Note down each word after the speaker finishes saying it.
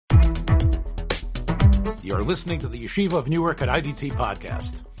You're listening to the Yeshiva of Newark at IDT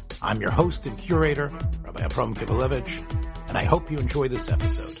podcast. I'm your host and curator, Rabbi Abram Kibalevich, and I hope you enjoy this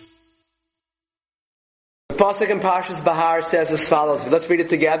episode. The Pasuk in Parshas Bahar says as follows. Let's read it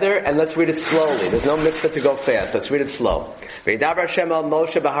together and let's read it slowly. There's no mitzvah to go fast. Let's read it slow. V'yidaber Hashem al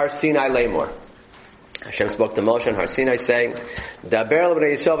Moshe Bahar Sinai Lemor. Hashem spoke to Moshe on Har Sinai saying, Daber el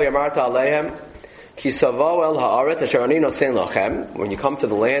bnei Yisrael v'yamarta aleihem ki savo el ha'aretz asher ani nosen lochem. When you come to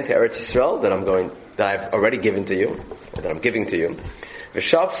the land, to Eretz Yisrael, that I've already given to you, or that I'm giving to you.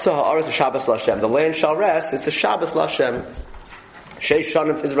 V'shavsa ha'aretz v'shabbos l'Hashem. The land shall rest. It's a Shabbos l'Hashem. Sheish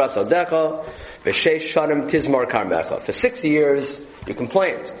shanim tizras odecha, v'sheish shanim tizmor karmecha. For 6 years, you can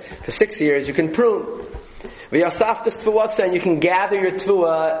plant. For 6 years, you can prune. V'yasaftas tfuasa, and you can gather your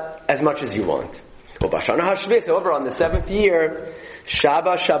tvua as much as you want. However, on the 7th year,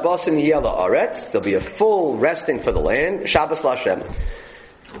 Shabbos Shabbosin Yela Aretz, there'll be a full resting for the land. Shabbos L'Hashem.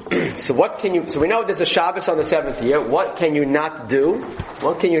 So we know there's a Shabbos on the 7th year. What can you not do?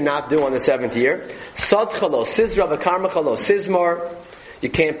 What can you not do on the 7th year? Sadchalo Sizra v'Karmachalo Sizmor. You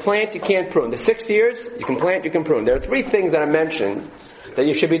can't plant, you can't prune. The 6 years, you can plant, you can prune. There are 3 things that I mentioned that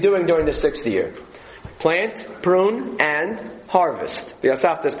you should be doing during the 6th year. Plant, prune, and harvest.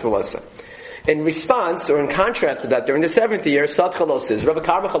 In response, or in contrast to that, during the 7th year, Sadchalo Sizra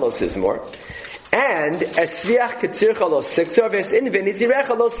v'Karmachalo Sizmor. And esviach ketzircha lo siktzor v'esinvin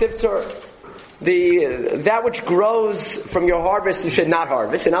izirecha lo sivtzor. That which grows from your harvest, you should not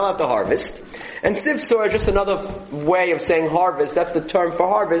harvest. You're not allowed to harvest. And sivtzor is just another way of saying harvest. That's the term for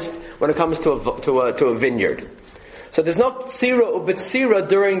harvest when it comes to a vineyard. So there's no tzira u'betzira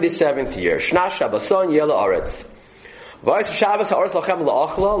during the 7th year. Shna Shabboson yela aretz. V'ayis Shabbos ha'aretz lachem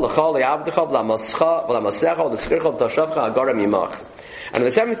la'achla l'chal li'avdecha v'lamascha v'lamasecha v'l'schircha v'tashavcha agara mimach. And in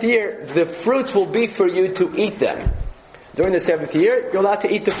the 7th year, the fruits will be for you to eat them. During the 7th year, you're allowed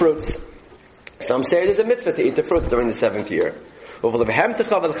to eat the fruits. Some say there's a mitzvah to eat the fruits during the 7th year. And for your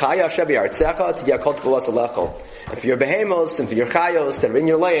behemos and for your chayos that are in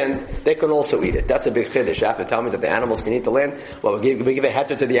your land, they can also eat it. That's a big chiddush. You have to tell me that the animals can eat the land. Well, we give a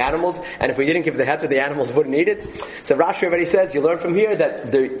heter to the animals, and if we didn't give the heter, the animals wouldn't eat it. So Rashi already says, you learn from here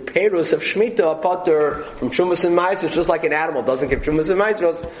that the perus of Shemitah are potter from Trumas and Maasros, just like an animal doesn't give Trumas and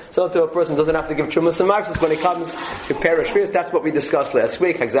Maasros, so to a person doesn't have to give Trumas and Maasros when it comes to perus shvius. That's what we discussed last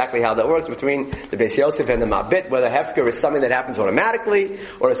week, exactly how that works between the Beis Yosef and the Mabit, whether hefker is something that happens automatically,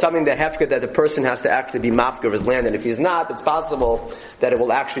 or it's something that hefker that the person has to actually be mafker of his land, and if he's not, it's possible that it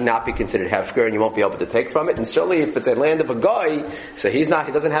will actually not be considered hefker, and you won't be able to take from it. And certainly, if it's a land of a goy, so he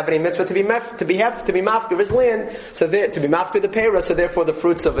doesn't have any mitzvah to be mafker of his land, so to be mafker the peiros, so therefore the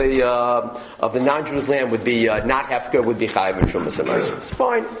fruits of the non-Jews land would be not hefker, would be chayiv and shumas and maasros.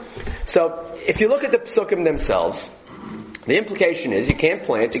 Fine. So if you look at the psukim themselves, the implication is you can't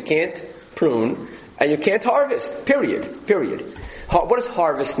plant, you can't prune, and you can't harvest. Period. What does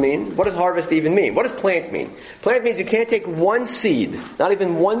harvest mean? What does harvest even mean? What does plant mean? Plant means you can't take one seed, not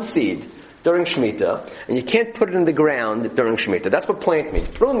even one seed, during Shemitah, and you can't put it in the ground during Shemitah. That's what plant means.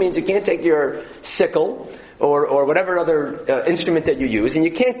 Prune means you can't take your sickle or whatever other instrument that you use, and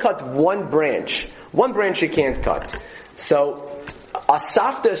you can't cut one branch. One branch you can't cut. So,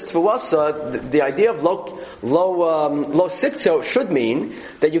 asaftas tfuasa, the idea of low sitzo should mean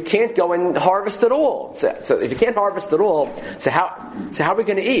that you can't go and harvest at all. So if you can't harvest at all, so how are we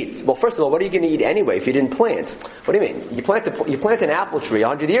going to eat? Well, first of all, what are you going to eat anyway if you didn't plant? What do you mean? You plant an apple tree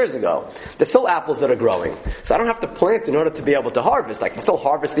 100 years ago. There's still apples that are growing. So I don't have to plant in order to be able to harvest. I can still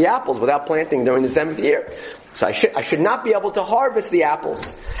harvest the apples without planting during the 7th year. So I should not be able to harvest the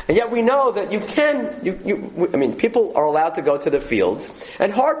apples. And yet we know that you can, people are allowed to go to the fields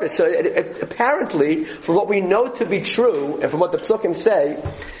and harvest. So apparently, from what we know to be true, and from what the psukim say,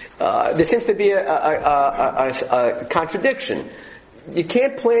 there seems to be a contradiction. You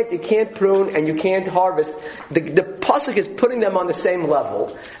can't plant, you can't prune, and you can't harvest. The pasuk is putting them on the same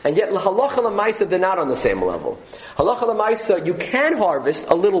level, and yet halacha l'maisa they're not on the same level. Halacha l'maisa, you can harvest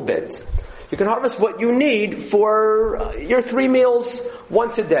a little bit. You can harvest what you need for your 3 meals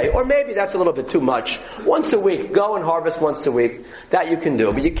once a day. Or maybe that's a little bit too much. Once a week. Go and harvest once a week. That you can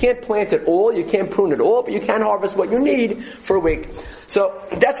do. But you can't plant it all, you can't prune it all, but you can harvest what you need for a week. So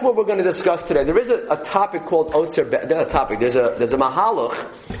that's what we're going to discuss today. There is a topic called Otzer, not a topic, there's a mahalach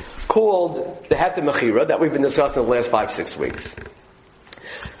called the Heter Mechira that we've been discussing the last 5-6 weeks.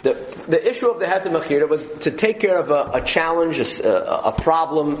 The issue of the Heter Mechira was to take care of a challenge, a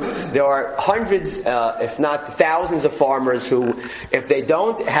problem. There are hundreds, if not thousands of farmers who, if they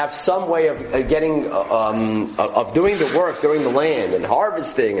don't have some way of getting, of doing the work during the land and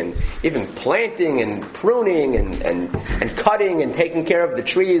harvesting and even planting and pruning and cutting and taking care of the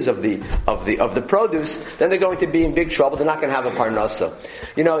trees of the produce, then they're going to be in big trouble. They're not going to have a parnasa.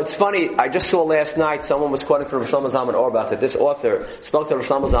 You know, it's funny, I just saw last night someone was quoting from Rosh Shlomo Zalman Auerbach that this author spoke to Rosh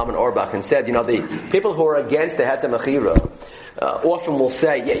Shlomo Zalman Auerbach and said, you know, the people who are against the Heter Mechira often will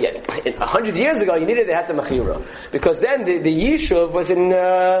say, 100 years ago you needed the Heter Mechira because then the Yishuv was in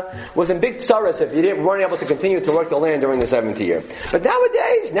big tsaras if you weren't able to continue to work the land during the 7th year. But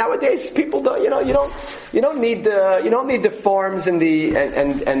nowadays people don't, you don't need the farms and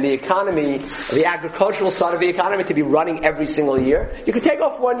the economy, the agricultural side of the economy to be running every single year. You could take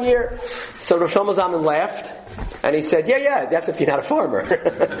off 1 year. So Rosh Shlomo Zalman laughed. And he said, that's if you're not a farmer.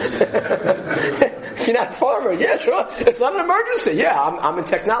 If you're not a farmer, yeah, sure. It's not an emergency. Yeah, I'm in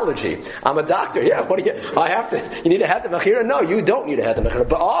technology. I'm a doctor. Yeah, you need a Heter Mechira? No, you don't need a Heter Mechira.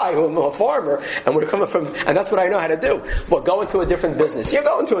 But I, who am a farmer, and we're coming from, and that's what I know how to do. Well, go into a different business. You're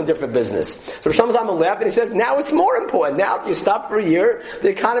going to a different business. So Rosh Hashanah laughed and he says, now it's more important. Now if you stop for a year, the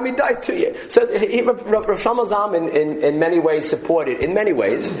economy died to you. So Rosh Hashanah in many ways supported, in many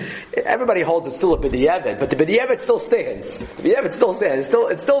ways. Everybody holds it's still a b'diavad, but the b'diavad still stands. The b'diavad still stands.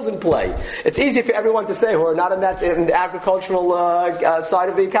 It's still in play. It's easy for everyone to say who are not in the agricultural side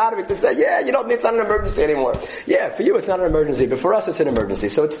of the economy to say, it's not an emergency anymore. Yeah, for you it's not an emergency, but for us it's an emergency.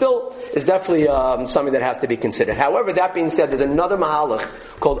 So it still is definitely something that has to be considered. However, that being said, there's another mahalach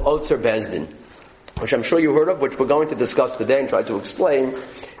called Otzer Bezdin, which I'm sure you heard of, which we're going to discuss today and try to explain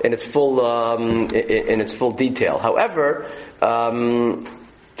in its full detail. However,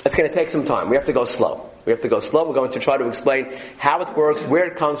 it's going to take some time. We have to go slow. We're going to try to explain how it works, where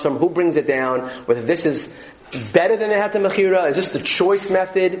it comes from, who brings it down, whether this is better than the Heter Mechira. Is this the choice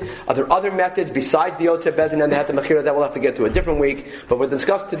method? Are there other methods besides the Otzer Bezdin and the Heter Mechira that we'll have to get to a different week? But what we'll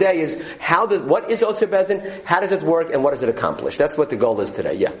discuss today is what is Otzer Bezdin, how does it work, and what does it accomplish? That's what the goal is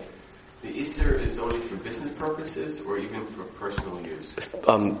today. Yeah. The Easter is only for business purposes or even for personal use?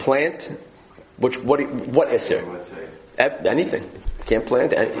 Plant. What Easter? Let's say. Anything. Can't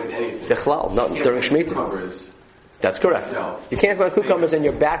plant anything. No, during Shemitah. That's correct. You can't plant cucumbers in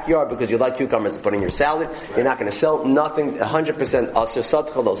your backyard because you like cucumbers to put in your salad. You're not going to sell nothing. 100% asher sat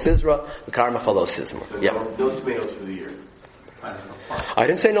chalo sizra, the karma chalo sizra. Yeah. No tomatoes for the year. I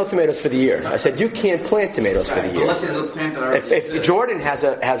didn't say no tomatoes for the year. I said you can't plant tomatoes for the year. Let's say there's a plant that if Jordan has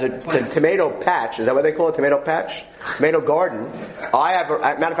a tomato patch, is that what they call it? Tomato patch? Tomato garden. I have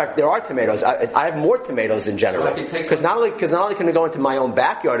matter of fact, there are tomatoes. I have more tomatoes in general. Because not only can I go into my own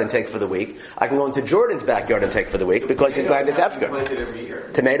backyard and take for the week, I can go into Jordan's backyard and take for the week because his land is hefker.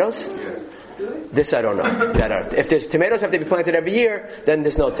 Tomatoes? Yeah. This I don't know. If there's tomatoes have to be planted every year, then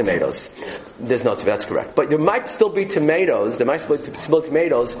there's no tomatoes. That's correct. But there might still be tomatoes. There might still be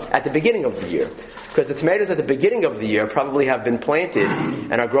tomatoes at the beginning of the year, because the tomatoes at the beginning of the year probably have been planted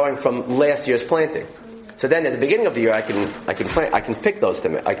and are growing from last year's planting. So then at the beginning of the year, I can pick those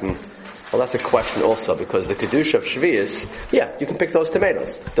tomatoes. Well, that's a question also, because the Kedusha of Shvius, you can pick those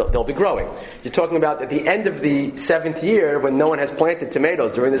tomatoes. They'll be growing. You're talking about at the end of the 7th year, when no one has planted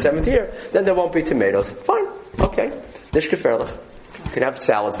tomatoes during the 7th year, then there won't be tomatoes. Fine. Okay. Nish geferlich. You can have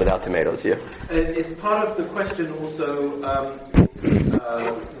salads without tomatoes, yeah. Is part of the question also,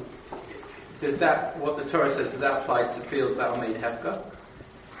 does that, what the Torah says, does that apply to fields that are made hefka?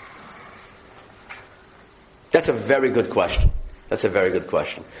 That's a very good question.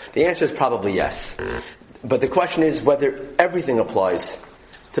 The answer is probably yes. But the question is whether everything applies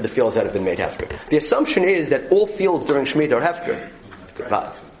to the fields that have been made hefker. The assumption is that all fields during Shemitah are hefker.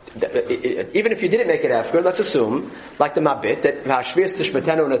 But even if you didn't make it hefker, let's assume, like the Mabit, that Hashvias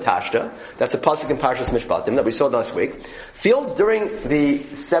Tishmetenu Natashta, that's a pasuk in Parshas Mishpatim that we saw last week. Fields during the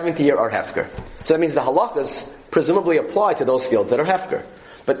 7th year are hefker. So that means the halachas presumably apply to those fields that are hefker.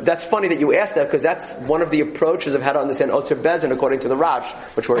 But that's funny that you asked that, because that's one of the approaches of how to understand Otzer Bezdin according to the Rash,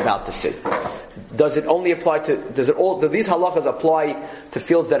 which we're about to see. Does it only apply to, do these halachas apply to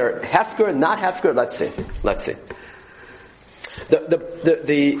fields that are hefker, not hefker? Let's see. The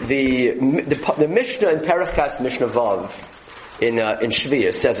Mishnah in Perachas Mishnah Vav in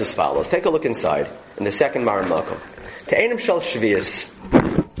Shvius says as follows. Take a look inside in the second Maran Makom. Te'enim shel Shvius.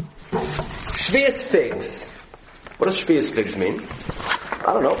 Shvius figs. What does Shvius figs mean?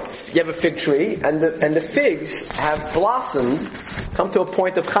 I don't know. You have a fig tree, and the figs have blossomed, come to a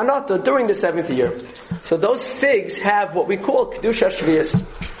point of chanata during the 7th year. So those figs have what we call kedusha shvius.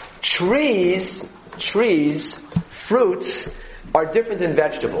 Trees, fruits are different than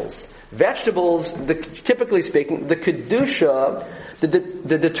vegetables. Vegetables, typically speaking, the kedusha,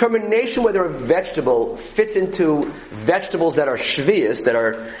 the determination whether a vegetable fits into vegetables that are shvius, that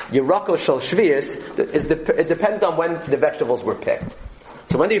are yerako shel shvius, it depends on when the vegetables were picked.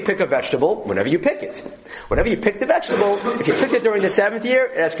 So when do you pick a vegetable? Whenever you pick it. Whenever you pick the vegetable, if you picked it during the 7th year,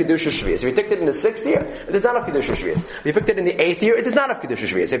 it has Kedusha Shvius. If you picked it in the 6th year, it does not have Kedusha Shvius. If you picked it in the 8th year, it does not have Kedusha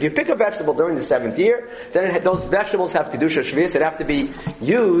Shvius. If you pick a vegetable during the 7th year, then those vegetables have Kedusha Shvius that have to be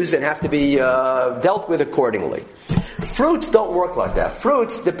used and have to be dealt with accordingly. Fruits don't work like that.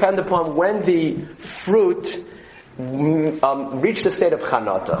 Fruits depend upon when the fruit reach the state of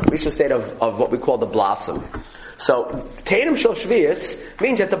chanata, reach the state of what we call the blossom. So, Teinim Shel Shvius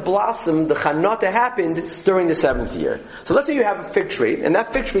means that the blossom, the chanata, happened during the 7th year. So let's say you have a fig tree, and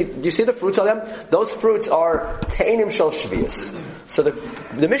that fig tree, do you see the fruits on them? Those fruits are Teinim Shel Shvius. So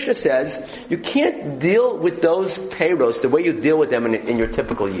the Mishnah says, you can't deal with those peiros the way you deal with them in your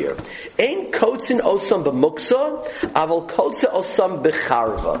typical year. Ein kotzin osam b'muksa, aval kotza osam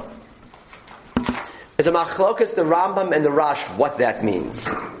b'charva. It's a machlokas, the Rambam and the Rash, what that means.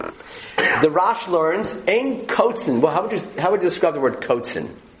 The Rash learns, Ein kotzin. Well, how would you describe the word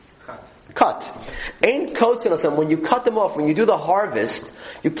kotzin? Cut. Ein kotzin, when you cut them off, when you do the harvest,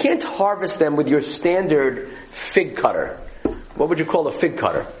 you can't harvest them with your standard fig cutter. What would you call a fig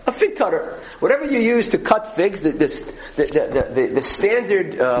cutter? A fig cutter. Whatever you use to cut figs, the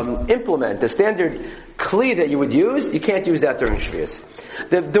standard implement, the standard kli that you would use, you can't use that during Shvius.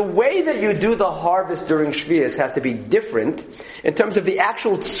 The way that you do the harvest during Shvius has to be different in terms of the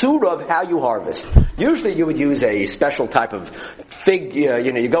actual tzura of how you harvest. Usually you would use a special type of fig,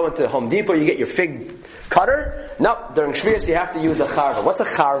 you go into Home Depot, you get your fig cutter. No, during Shvius you have to use a charva. What's a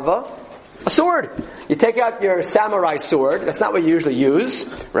charva? A sword. You take out your samurai sword. That's not what you usually use,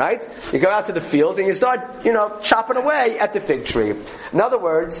 right? You go out to the field and you start, chopping away at the fig tree. In other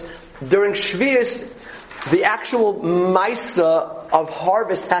words, during Shvius, the actual maisa of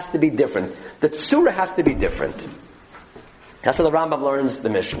harvest has to be different. The tzura has to be different. That's how the Rambam learns the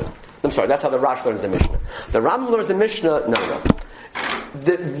Mishnah. That's how the Rash learns the Mishnah. The Rambam learns the Mishnah, no.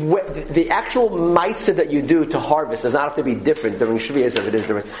 The actual maisa that you do to harvest does not have to be different during Shvius as it is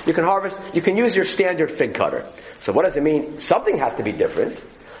during. You can harvest. You can use your standard fig cutter. So what does it mean? Something has to be different.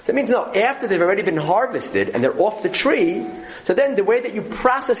 So it means no. After they've already been harvested and they're off the tree, so then the way that you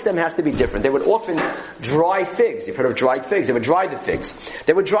process them has to be different. They would often dry figs. You've heard of dried figs. They would dry the figs.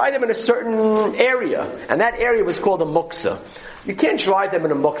 They would dry them in a certain area, and that area was called a muksa. You can't dry them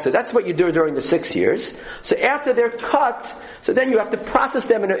in a muksa. That's what you do during the 6 years. So after they're cut, so then you have to process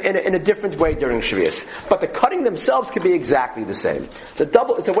them in a different way during Shvius. But the cutting themselves can be exactly the same. It's a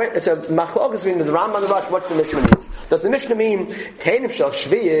machlokes between the Rambam and the Rash. What the Mishnah means? Does the Mishnah mean Teinim Shel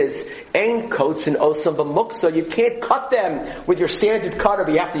Shvius ein kotzin osam b'muksa? You can't cut them with your standard cutter,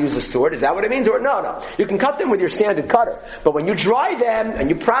 but you have to use a sword. Is that what it means? Or no. You can cut them with your standard cutter, but when you dry them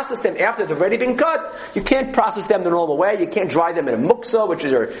and you process them after they've already been cut, you can't process them the normal way. You can't dry them in a muksa, which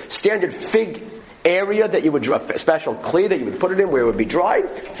is your standard fig area that you would dry, a special kli that you would put it in where it would be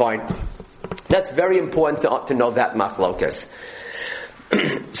dried. Fine. That's very important to know that machlokas.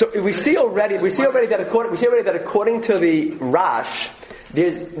 So we see already that according to the Rash,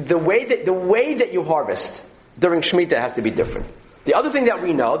 there's the way that you harvest during Shemitah has to be different. The other thing that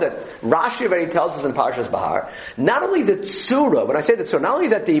we know, that Rashi already tells us in Parshas Bahar, not only the tzura, when I say the tzura, not only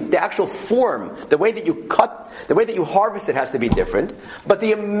that the actual form, the way that you cut, the way that you harvest it has to be different, but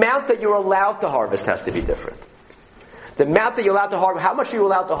the amount that you're allowed to harvest has to be different. The amount that you're allowed to harvest, how much are you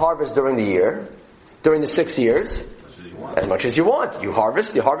allowed to harvest during the year? During the 6 years? As much as you want. You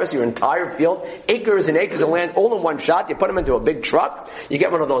harvest your entire field, acres and acres of land, all in one shot. You put them into a big truck. You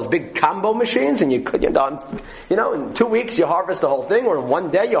get one of those big combo machines, and in 2 weeks you harvest the whole thing, or in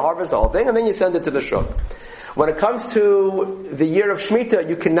 1 day you harvest the whole thing, and then you send it to the shuk. When it comes to the year of Shemitah,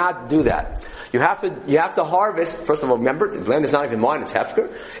 you cannot do that. You have to harvest. First of all, remember, the land is not even mine; it's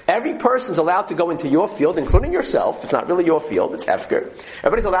hefker. Every person's allowed to go into your field, including yourself. It's not really your field; it's hefker.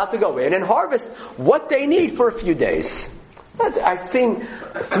 Everybody's allowed to go in and harvest what they need for a few days. I've seen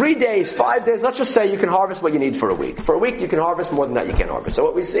 3 days, 5 days. Let's just say you can harvest what you need for a week. For a week, you can harvest more than that. You can't harvest. So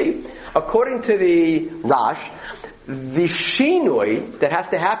what we see, according to the Rash, the shinui that has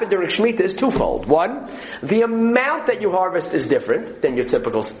to happen during Shemitah is twofold. One, the amount that you harvest is different than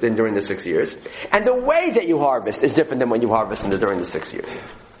during the 6 years, and the way that you harvest is different than when you harvest during the 6 years.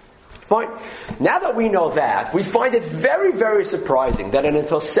 Fine. Now that we know that, we find it very, very surprising that in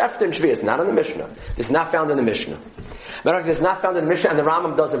Tosefta and Shvius, not in the Mishnah, it's not found in the Mishnah. Matter of fact, it's not found in the Mishnah, and the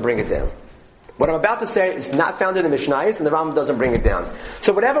Rambam doesn't bring it down. What I'm about to say is not found in the Mishnayos, and the Rambam doesn't bring it down.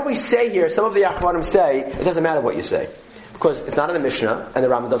 So whatever we say here, some of the Achronim say, it doesn't matter what you say. because it's not in the Mishnah, and the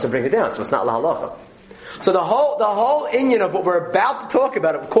Rambam doesn't bring it down, so it's not lahalacha. So the whole inyan of what we're about to talk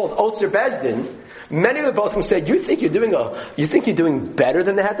about, called Otzer Bezdin, many of the poskim said, you think you're doing better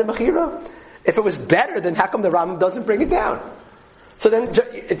than the Heter Mechira? If it was better, then how come the Rambam doesn't bring it down? So then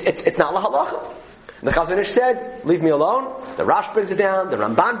it's not lahalacha. The Chazon Ish said, leave me alone. The Rash brings it down, the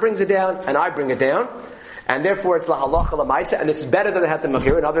Ramban brings it down, and I bring it down. And therefore it's lahalacha lamaisa, and it's better than the Heter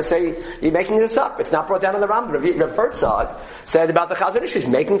Mechira. And others say, you're making this up. It's not brought down in the Rambam. Rav Herzog said about the Chazon Ish, he's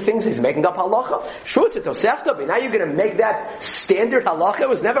making things, he's making up halacha. Sure, it's a Tosefta, but now you're going to make that standard halacha. It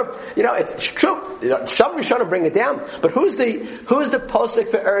was never, it's true. Some Rishonim bring it down. But who's the posek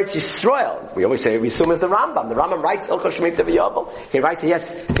for Eretz Yisrael? We always say, we assume it's the Rambam. The Rambam writes Ilchos Shemitah v'Yovel. He writes, he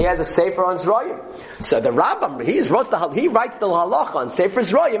has a sefer on Zroyim. So the Rambam, he writes the halacha on sefer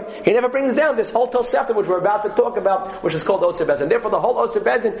Zroyim. He never brings down this whole Tosefta, which we're about to talk about, which is called Otzer Bezdin. Therefore, the whole Otzer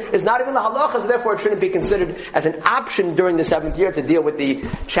Bezdin is not even the halacha, so therefore it shouldn't be considered as an option during the 7th year to deal with the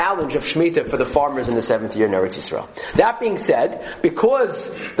challenge of Shemitah for the farmers in the 7th year in Eretz Yisrael. That being said,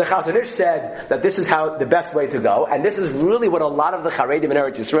 because the Chazon Ish said that this is how the best way to go, and this is really what a lot of the Charedim in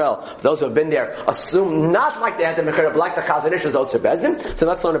Eretz Yisrael, those who have been there, assume not like the Heter Mechira, but like the Chazon Ish is Otzer Bezdin. So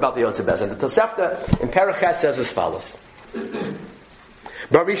let's learn about the Otzer Bezdin. The Tosefta in Perek Ches says as follows.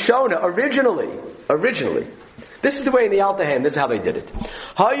 But Rishona, originally, this is the way in the Altahem, this is how they did it.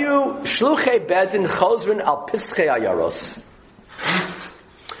 Hayu shluchei bezdin chozrin al pischei ayaros.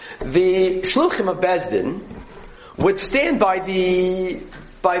 The shluchim of Bezdin would stand by the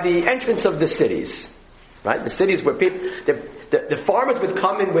entrance of the cities. Right? The cities where the farmers would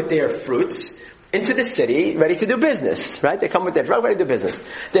come in with their fruits into the city, ready to do business. Right? They come with their fruit, ready to do business.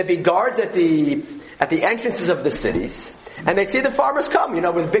 There'd be guards at the entrances of the cities. And they'd see the farmers come,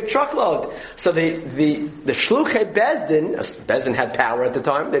 with big truckload. So the shluchei Bezdin had power at the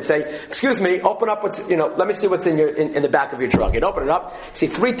time. They'd say, excuse me, open up let me see what's in the back of your truck. You'd open it up, see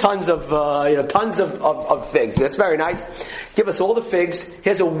 3 tons of figs. That's very nice. Give us all the figs.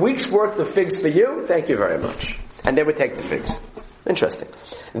 Here's a week's worth of figs for you. Thank you very much. And they would take the figs. Interesting.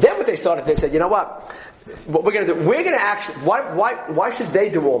 Then what they started, they said, you know what we're going to do, we're going to actually, why should they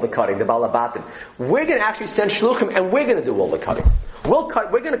do all the cutting, the Balabatim? We're going to actually send shluchim and we're going to do all the cutting. We're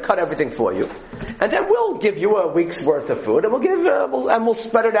going to cut everything for you. And then we'll give you a week's worth of food and we'll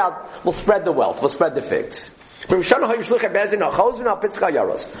spread it out. We'll spread the wealth. We'll spread the figs. Anybody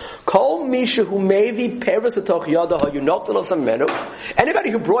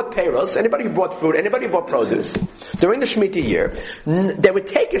who brought peros, anybody who brought fruit, anybody who brought produce during the Shemitah year, they would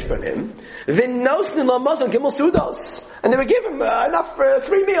take it from him, and they would give him enough for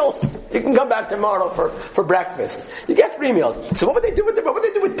 3 meals. You can come back tomorrow for breakfast. You get 3 meals. So what would they do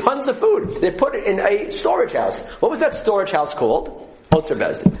with tons of food? They put it in a storage house. What was that storage house called? Otzer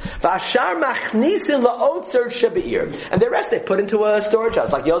Bezdin. And the rest they put into a storage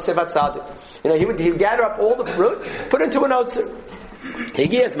house, like Yosef Atzadik. He would gather up all the fruit, put it into an Otzer.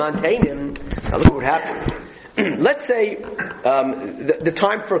 Now look what would happen. Let's say the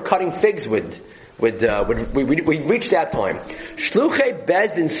time for cutting figs we reached that time. Shluchei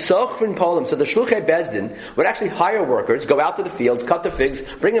Bezdin sochrin polim. So the Shluchei Bezdin would actually hire workers, go out to the fields, cut the figs,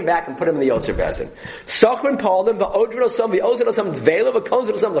 bring them back, and put them in the Otzer Bezdin. Sochrin polim va'odrosam v'ozrosam zvela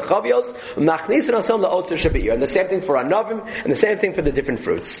v'kozrosam l'chavios v'machnisrosam l'otzer shabir. And the same thing for anavim, and the same thing for the different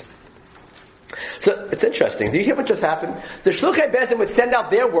fruits. So it's interesting. Do you hear what just happened? The Shluchei Bezdin would send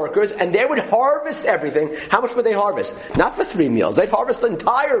out their workers and they would harvest everything. How much would they harvest? Not for 3 meals. They'd harvest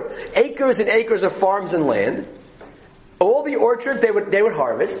entire acres and acres of farms and land. All the orchards they would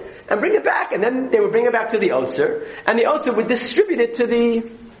harvest and bring it back, and then they would bring it back to the Otzer, and the Otzer would distribute it to the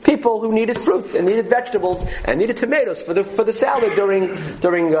people who needed fruit and needed vegetables and needed tomatoes for the salad during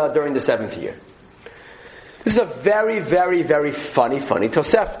the 7th year. This is a very, very, very funny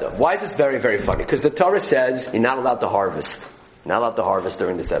Tosefta. Why is this very, very funny? Because the Torah says you're not allowed to harvest. You're not allowed to harvest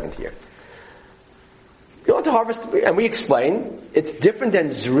during the 7th year. You're allowed to harvest, and we explain, it's different than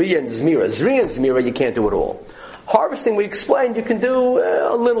Zriya and Zmira. Zriya and Zmira, you can't do it all. Harvesting, we explained, you can do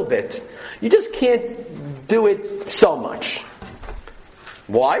a little bit. You just can't do it so much.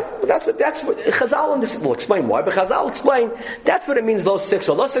 Why? Well, that's what Chazal will explain why, but Chazal explain that's what it means, lo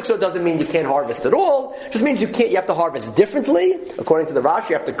siksor. Lo siksor doesn't mean you can't harvest at all. It just means you have to harvest differently. According to the Rashi,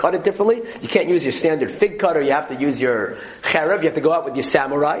 you have to cut it differently. You can't use your standard fig cutter, you have to use your cherev, you have to go out with your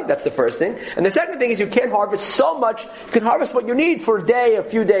samurai. That's the first thing. And the second thing is you can't harvest so much, you can harvest what you need for a day, a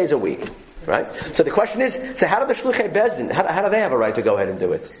few days, a week. Right? So the question is, so how do the Shluchei Bezdin, how do they have a right to go ahead and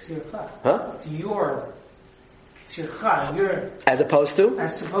do it? Huh? It's your as opposed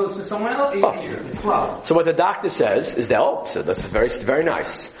to someone else. Oh. So what the doctor says is that, so this is very, very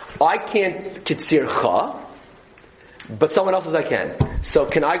nice. I can't kitzir cha, but someone else's I can. So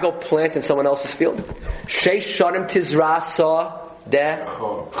can I go plant in someone else's field? Sheish shanim tizra sa de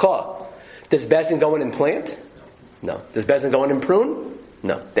cha. Does Bezdin go in and plant? No. Does Bezdin go in and prune?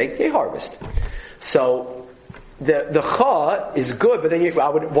 No. They harvest. So the cha is good, but then I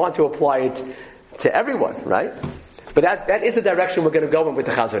would want to apply it to everyone, right? But that is the direction we're going to go in with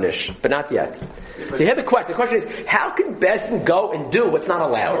the Chazon Ish, but not yet. So you hear the question. The question is, how can Bezdin go and do what's not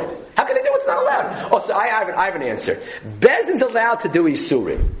allowed? How can they do what's not allowed? Oh, so I have an answer. Bezdin's allowed to do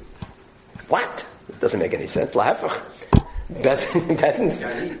Isurim. What? It doesn't make any sense. Lahefach. Bezdin's.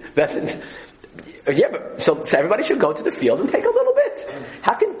 Yeah, but so everybody should go to the field and take a little bit.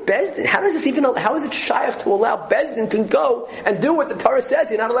 How can Bezdin? How is it shaykh to allow Bezdin can go and do what the Torah says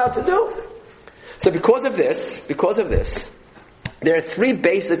you're not allowed to do? So because of this, there are three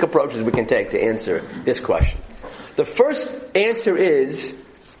basic approaches we can take to answer this question. The first answer is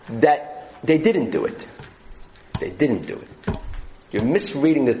that they didn't do it. They didn't do it. You're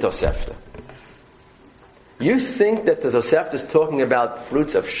misreading the Tosefta. You think that the Tosefta is talking about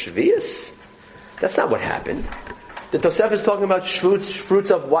fruits of Shvius? That's not what happened. The Tosefta is talking about fruits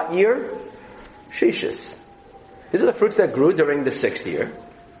of what year? Shishis. These are the fruits that grew during the 6th year.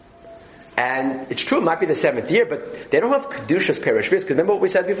 And it's true, it might be the 7th year, but they don't have Kedushas Perishvis, because remember what we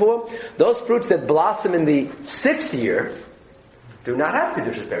said before? Those fruits that blossom in the 6th year do not have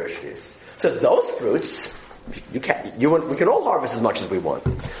Kedushas Perishvis. So those fruits, we can all harvest as much as we want.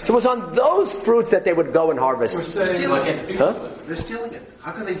 So it was on those fruits that they would go and harvest. They're stealing it.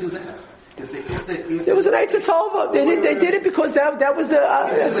 How can they do that? There was an Eitzer Tova. They did it because that was the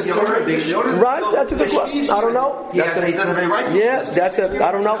right. That's a good question. I don't know.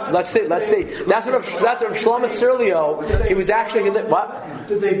 I don't know. Let's see. That's what Shlomo Sirlio. He was actually what?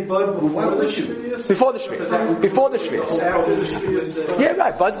 Did they bud before the Shvius? Before the Shvius. Yeah,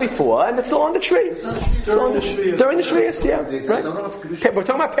 right. Buds before, and it's still on the tree. During the Shvius, yeah. Right. We're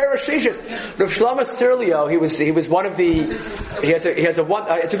talking about Perishishis. Rav Shlomo Sirlio. He was one of the. He has a one.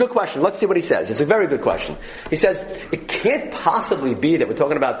 It's a good question. Let's see what he says. It's a very good question. He says, it can't possibly be that we're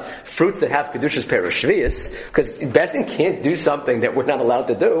talking about fruits that have Kedushas Perishvius, because Bezdin can't do something that we're not allowed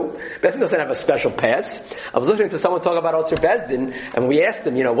to do. Bezdin doesn't have a special pass. I was listening to someone talk about Otzer Bezdin, and we asked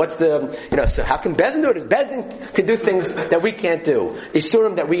them, so how can Bezdin do it? Bezdin can do things that we can't do.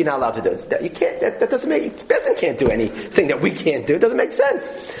 Isurim that we're not allowed to do. That doesn't make, Bezdin can't do anything that we can't do. It doesn't make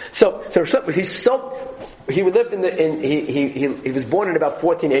sense. So he lived he was born in about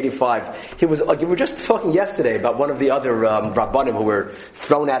 1485. We were just talking yesterday about one of the other Rabbanim who were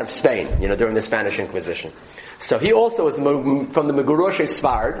thrown out of Spain, during the Spanish Inquisition. So he also was from the Meguroshe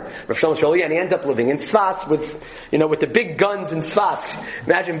Sfard, Rav Shlomo Sirlio, and he ended up living in Sfas with the big guns in Sfas.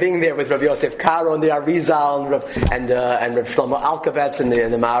 Imagine being there with Rav Yosef Karo and the Arizal and Rav Shlomo Alkabetz and the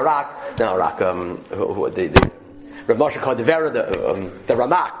Maharak. Rav Moshe Cordovera, the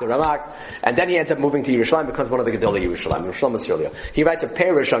Ramak, and then he ends up moving to Yerushalayim, becomes one of the Gedolei Yerushalayim, Rav Shlomo Sirlio. He writes a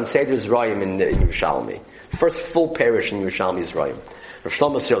parish on Seder Zrayim in Yerushalmi. First full parish in Yerushalmi Zrayim. Rav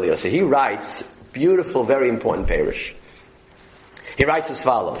Shlomo Sirlio. So he writes, beautiful, very important parish. He writes as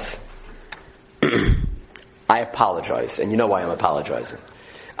follows. I apologize, and you know why I'm apologizing.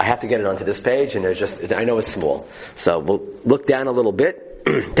 I have to get it onto this page, and I know it's small. So we'll look down a little bit,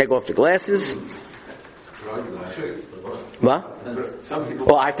 take off the glasses. What? Some people.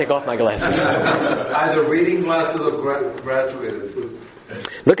 Well, I take off my glasses. Either reading glasses or graduated.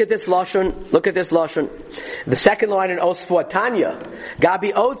 Look at this lashon. The second line in Osfor Tanya.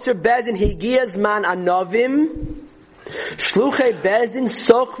 Gabi Otzer Bezdin Higiyaz Man Anovim Shluchei Bezdin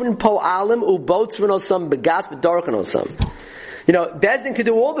Sochvin Po'alim Ubotzvin Osam Begas V'Dorchan Osam. Bezdin can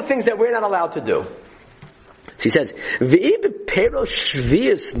do all the things that we're not allowed to do. So he says, V'i B'Pero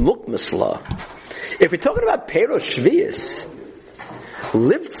Shvius Mukmasla. If we're talking about Peros Shvius,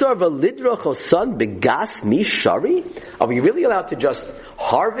 Livtzar v'Lidra Chosan Begas Mishari, are we really allowed to just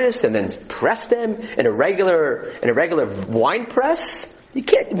harvest and then press them in a regular wine press? We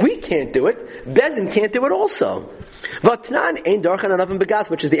can't do it. Bezdin can't do it also. Vatnan ein Darchan Anavim Begas,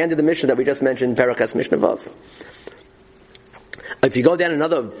 which is the end of the mission that we just mentioned, Parakas Mishnah Vav. If you go down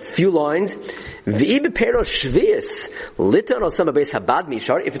another few lines, if you're talking about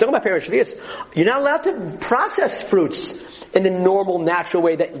Peros Shvius, you're not allowed to process fruits in the normal, natural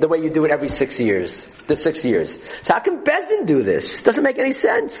way, the way you do it every 6 years. The 6 years. So how can Bezdin do this? Doesn't make any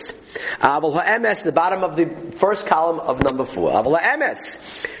sense. The bottom of the first column of number 4.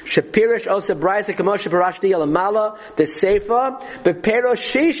 Shapirish osa brayse kamosha parashdi alamala the seifa beperos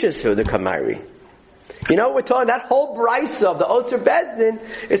shishis the kamari. We're talking that whole brisa of the Otzer Bezdin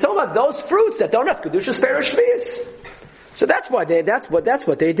is talking about those fruits that don't have kedushas Peros Shvius. So that's what they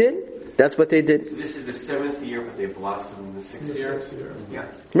did. That's what they did. So this is the 7th year, but they blossom in the 6th year? Yeah.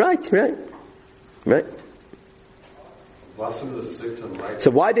 Right. Blossom the 6th and right.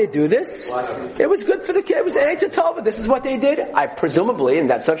 So why they do this? It was good for the kid. It was an Eitzah Tova. This is what they did. I presumably, in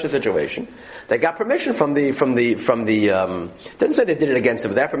that such a situation, they got permission from the doesn't say they did it against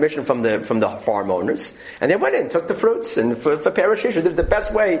them, but they had permission from the farm owners, and they went in, took the fruits, and for parashishas, this is the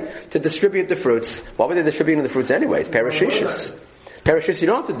best way to distribute the fruits. Why were they distributing the fruits anyway? It's parashishas. Parashishas, you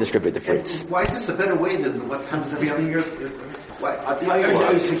don't have to distribute the fruits. Why is this a better way than what happens every other year? I'll tell you what.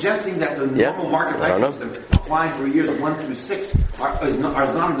 Are you suggesting that the normal market practices applying for years 1 through 6 is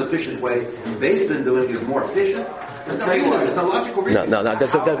not an efficient way, and based on doing it is more efficient? There's no reason. There's no logical reason. No.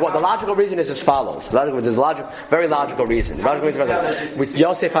 The logical reason is as follows. There's a very logical reason. The logical reason with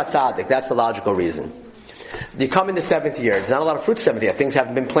Yosef HaTzadik, that's the logical reason. You come in the 7th year. There's not a lot of fruits 7th year. Things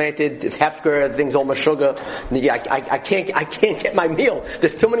haven't been planted. It's hefker. Things all sugar. I can't get my meal.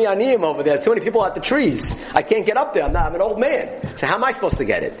 There's too many aniyim over there. There's too many people at the trees. I can't get up there. I'm an old man. So how am I supposed to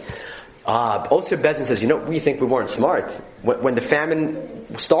get it? Otzer Bezin says, we think we weren't smart. When the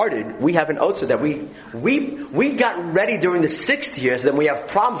famine started, we have an Otzer that we got ready during the 6th year, so then we have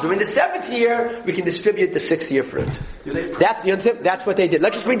problems. During the 7th year, we can distribute the 6th year fruit. That's what they did.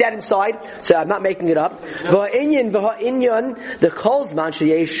 Let's just read that inside, so I'm not making it up. The Kolzman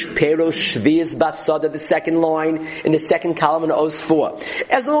Sheyesh Perosh Shvius Basada, the second line, in the second column in Oz 4.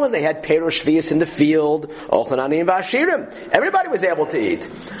 As long as they had Perosh Shvius in the field, everybody was able to eat.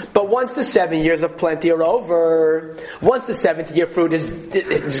 But once the 7 years of plenty are over, once the 7th year fruit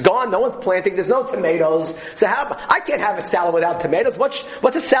is gone, no one's planting, there's no tomatoes. So I can't have a salad without tomatoes.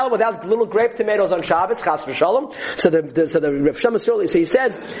 What's a salad without little grape tomatoes on Shabbos? Chas v'shalom. So the Rav Shlomo Surli, so he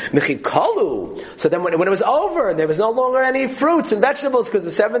said, Mechikalu. So then when it was over, there was no longer any fruits and vegetables because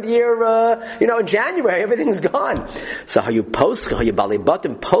the 7th year, in January, everything's gone. So how you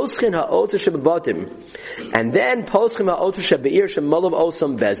balibatim, poschin ha'oter shebabatim. And then poschin ha'oter shebeir shemolav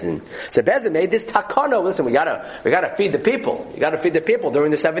osam bezin. So Bezin made this takano. Listen, we gotta feed the people. You gotta feed the people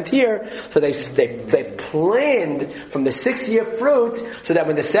during the 7th year. So they planned from the 6th year fruit, so that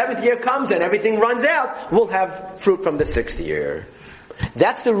when the 7th year comes and everything runs out, we'll have fruit from the 6th year.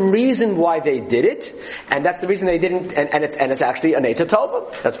 That's the reason why they did it, and that's the reason they didn't. And it's actually an Eitzah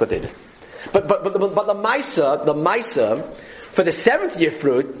Tova. That's what they did. But the Maisa. For the 7th year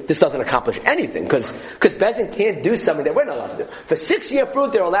fruit, this doesn't accomplish anything, because Bezin can't do something that we're not allowed to do. For 6th year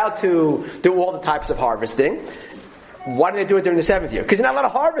fruit, they're allowed to do all the types of harvesting. Why do they do it during the 7th year? Because you're not allowed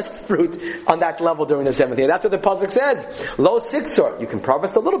to harvest fruit on that level during the 7th year. That's what the pasuk says. Lo siksor. You can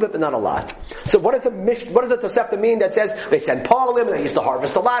harvest a little bit, but not a lot. So what does the Tosefta mean that says they send parlim and they used to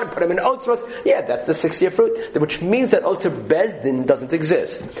harvest a lot and put them in otzros? Yeah, that's the 6th year fruit, which means that Otzer Bezdin doesn't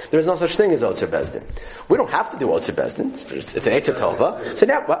exist. There is no such thing as Otzer Bezdin. We don't have to do Otzer Bezdin. It's an Eitzah Tova. So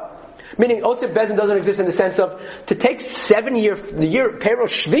now what? Meaning, Otzer Bezin doesn't exist in the sense of to take 7 year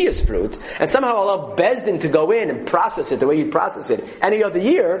Perosh Shvius fruit and somehow allow Bezdin to go in and process it the way you process it any other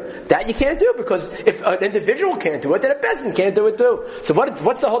year. That you can't do, because if an individual can't do it, then a Bezdin can't do it too. So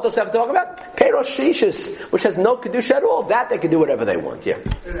what's the whole Tosefta talking about? Perosh Shishis, which has no kedusha at all. That they can do whatever they want. Yeah.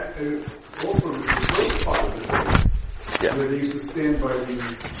 And also, the first part of it, where they used to stand by the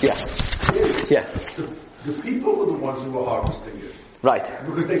the people were the ones who were harvesting it. Right.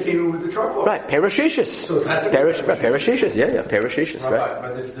 Because they came in with the truck. Right. Parashishis. So that's Parashishis. Yeah. Parashishis. Right.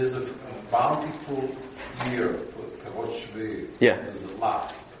 But if there's a bountiful year for Rosh Shvi, there's a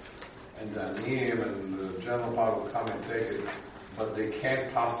lot, and the Aniyim and the general part will come and take it, but they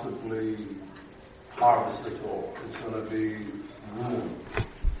can't possibly harvest it all. It's going to be ruined.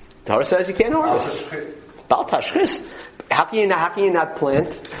 Torah says you can't harvest. Bal Tashchis. How can you not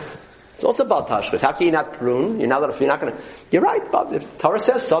plant? It's also about tashchis. How can you not prune? You're not going to. You're right, Bob. The Torah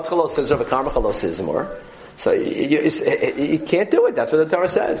says Sotchalo says or V'karmachalo says more. So you can't do it. That's what the Torah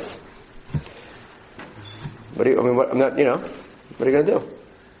says. What are you going to do?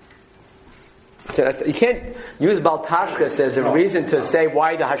 So you can't use Bal Tashchis as a reason to say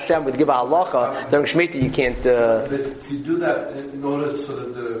why the Hashem would give a halacha during Shemitah. You can't. But if you do that in order so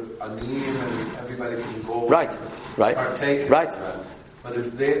that the aniyim and everybody can go partake in that. But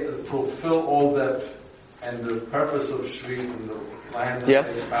if they fulfill all that and the purpose of Shvi and the land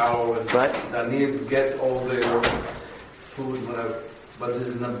is power and the need get all their food, whatever, but there's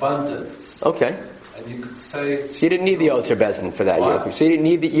an abundance. Okay. And you could say, so you didn't need the Otzer Bezin for that year. So you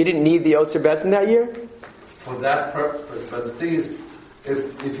didn't need the Otzer Bezin that year? For that purpose. But the thing is,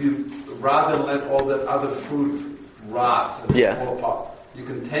 if you rather let all that other fruit rot and fall apart, you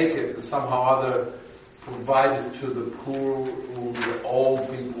can take it and somehow other provide it to the poor, the old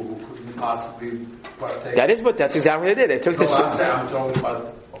people who couldn't possibly partake. That's exactly what they did. They took this. I'm talking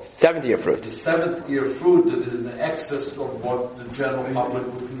about 7th year fruit. The 7th year fruit that is in excess of what the general public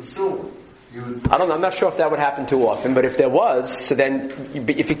would consume. I don't know, I'm not sure if that would happen too often, but if there was, so then,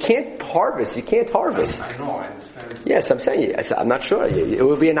 if you can't harvest, you can't harvest. I know, I understand. Yes, I'm saying, I'm not sure. It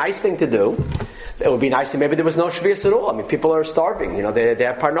would be a nice thing to do. It would be nice if maybe there was no shvius at all. I mean, people are starving, they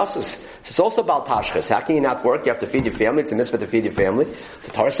have parnassus. So it's also about tashchis. How can you not work? You have to feed your family. It's a mitzvah to feed your family.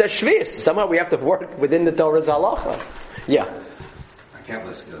 The Torah says shvius. Somehow we have to work within the Torah's halacha. Yeah. I can't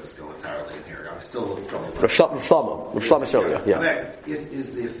let this go entirely in here. I'm still a little troubled. Rav Shlomo, yeah.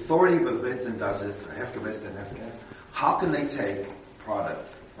 Is the authority of the Beit Din does it, Hefker Beit Din Hefker, how can they take product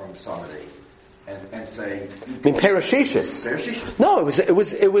from somebody and say... I mean, Perashishis. No,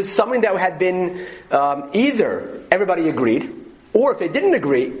 it was something that had been, either everybody agreed, or if they didn't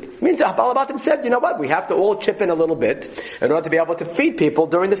agree, I mean, the Balabatim said, you know what, we have to all chip in a little bit in order to be able to feed people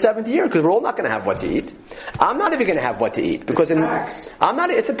during the 7th year, because we're all not going to have what to eat. I'm not even going to have what to eat, because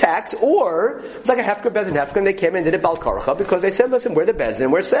it's a tax, or it's like a Hefker, Bezin, Hefker, and they came in and did it Balkarcha, because they said, listen, we're the Bezin,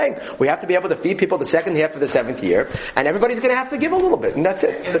 and we're saying, we have to be able to feed people the second half of the 7th year, and everybody's going to have to give a little bit, and that's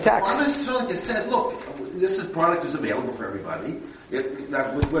it. It's a tax. Well, they said, look, this product is available for everybody.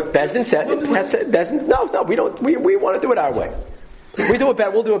 Bezdin said, Bezdin, no, we don't, we want to do it our way. We'll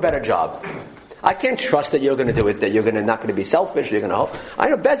do a better job. I can't trust that you're going to do it, that you're not going to be selfish, you're going to hope. I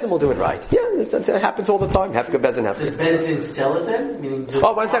know Bezdin will do it right. Yeah, it happens all the time. Have to go Bezdin. Does Bezdin sell it then?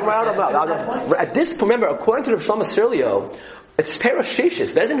 1 second, at this point, remember, according to the Shlomo Sirilio, it's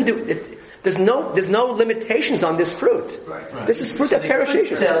Perashishis. Bezdin can do it. There's no limitations on this fruit. Right. This is fruit that's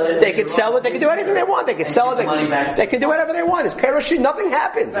Perashishis. They could sell it, they could do anything they want. They could sell it, they can do whatever they want. It's Perashishis, nothing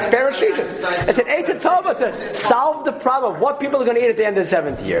happens. It's Perashishis. It's an Eitat Tova to solve the problem of what people are going to eat at the end of the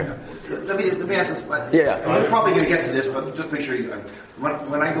 7th year. Let me ask this. Yeah. We're probably going to get to this, but just make sure you...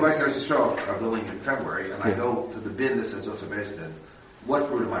 When I go back to Eretz Yisrael, I'm building in February, and I go to the bin that says Oseh Beis Din, what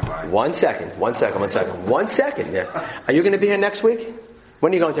fruit am I buying? 1 second. Yeah. Are you going to be here next week?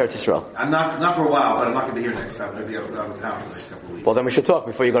 When are you going to Eretz Yisrael? I'm not for a while, but I'm not going to be here next time. I'm going to be out of town for the next couple of weeks. Well, then we should talk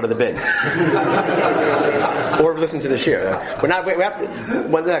before you go to the bin. Or listen to the shir. We have to,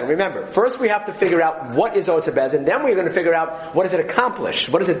 1 second. Remember, first we have to figure out what is Oseh Beis Din, then we're going to figure out what does it accomplish?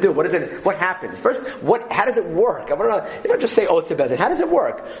 What does it do? What happens? First, how does it work? I want to, you don't just say Oseh Beis Din. How does it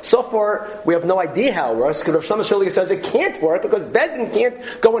work? So far, we have no idea how it works, because Rav Shlomo Sirilio says it can't work, because Beis Din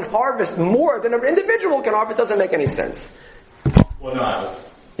can't go and harvest more than an individual can harvest. It doesn't make any sense. Well, no, I was...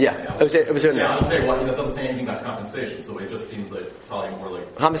 Yeah, it was in there. Yeah, I would say, that doesn't say anything about compensation, so it just seems like probably more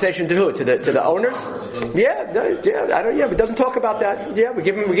like... Compensation to who? To the owners? Yeah, it doesn't talk about that. Yeah, we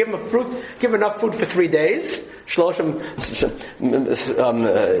give them a fruit, give enough food for 3 days. Shloshim,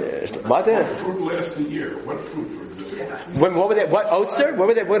 what? Fruit lasts a year. What fruit? What were they? What otzer? What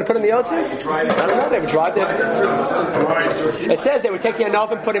were they going to put in the otzer? I don't know. They would dry them. It says they would take the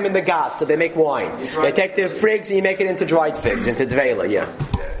enough and put them in the gas, so they make wine. They take the figs and you make it into dried figs, into dvela. Yeah.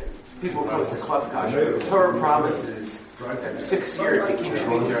 People call this a klatzkash. The Torah promises that the 6th year, if you keep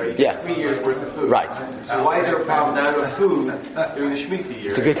Shemitah, you get 3 years worth of food. Right. So why is there a problem not with food during the Shemitah year?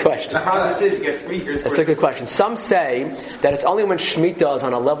 It's a good question. The promise is you get 3 years worth of food. That's a good question. Some say that it's only when Shemitah is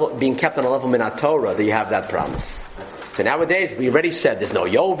on a level, being kept on a level minat Torah, that you have that promise. So nowadays, we already said there's no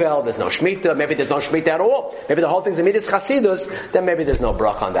Yovel, there's no Shemitah, maybe there's no Shemitah at all. Maybe the whole thing's a Midas Chasidus, then maybe there's no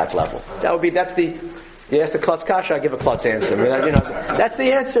bracha on that level. You ask the klutz kasha, I give a klutz answer. That's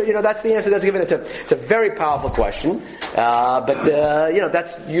the answer. That's the answer that's given. It's a very powerful question, but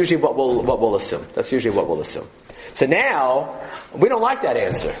that's usually what we'll assume. That's usually what we'll assume. So now we don't like that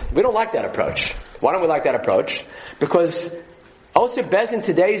answer. We don't like that approach. Why don't we like that approach? Because Oseh Beis Din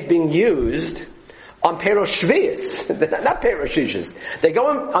today is being used on Peros Shvius, not Peros Shishis. They go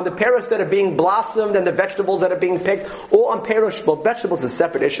on the Peros that are being blossomed and the vegetables that are being picked, or on Peros. Well, vegetables is a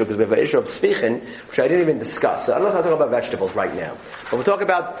separate issue because we have an issue of Sfichin, which I didn't even discuss. So I don't know if I'll talk about vegetables right now. But we talk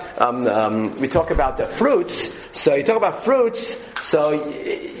about the fruits. So you talk about fruits, so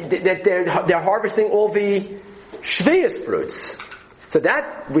they're harvesting all the Shvius fruits. So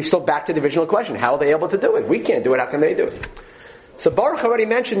that, we're still back to the original question. How are they able to do it? We can't do it, how can they do it? So Baruch already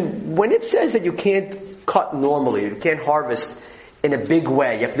mentioned, when it says that you can't cut normally, you can't harvest in a big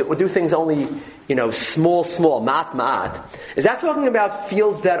way, you have to do things only, small, mat, is that talking about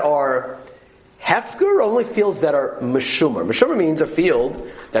fields that are hefker or only fields that are meshumer? Meshumer means a field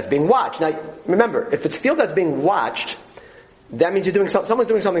that's being watched. Now, remember, if it's a field that's being watched, that means someone's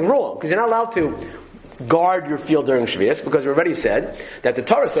doing something wrong, because you're not allowed to guard your field during Shvius, because we already said that the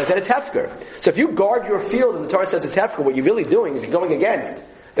Torah says that it's hefker. So if you guard your field and the Torah says it's hefker, what you're really doing is you're going against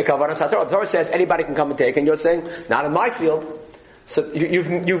the Kavanas HaTorah. The Torah says anybody can come and take, and you're saying, not in my field. So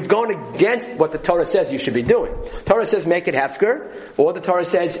you've gone against what the Torah says you should be doing. Torah says make it hefker, or the Torah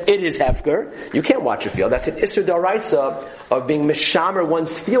says it is hefker. You can't watch a field. That's an Isser D'Oraisa of being mishamer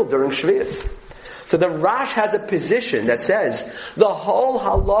one's field during Shvius. So the Rash has a position that says the whole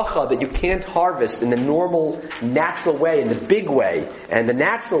halacha that you can't harvest in the normal, natural way, in the big way, and the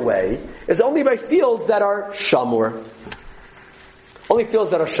natural way, is only by fields that are shamur. Only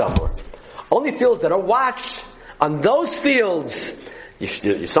fields that are shamur. Only fields that are watched. On those fields,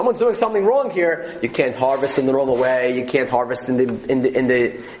 someone's doing something wrong here. You can't harvest in the normal way. You can't harvest in the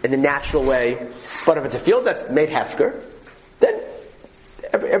natural way. But if it's a field that's made hefker, then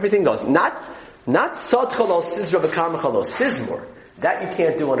everything goes. Not sod chalo sizra v'karma chalo sizmor. That you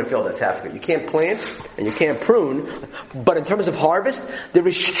can't do on a field that's hefker. You can't plant and you can't prune. But in terms of harvest, the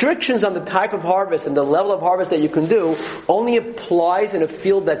restrictions on the type of harvest and the level of harvest that you can do only applies in a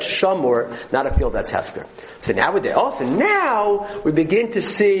field that's shamur, not a field that's hefker. So now we begin to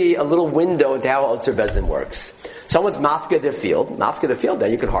see a little window into how Otzer Bezdin works. Someone's mafka their field,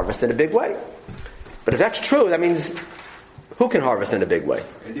 then you can harvest in a big way. But if that's true, that means who can harvest in a big way?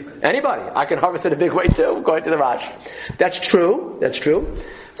 Anybody. I can harvest in a big way too, according to the Rash. That's true.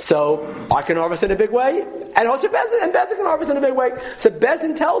 So I can harvest in a big way, and also Bezdin can harvest in a big way. So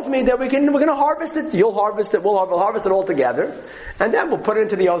Bezdin tells me that we're going to harvest it. You'll harvest it. We'll harvest it all together, and then we'll put it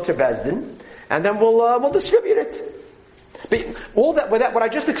into the Otzer Bezdin, and then we'll distribute it. But what I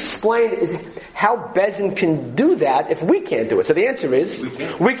just explained is how Bezdin can do that if we can't do it. So the answer is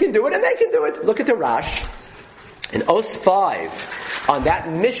we can do it, and they can do it. Look at the Rash. In Os 5, on that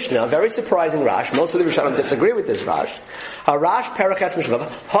Mishnah, very surprising Rash, most of the Rishonim disagree with this Rash. Harash Parakas Mishnah.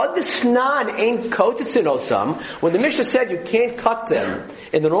 Had the Snan ain't kotetzin osam. When the Mishnah said you can't cut them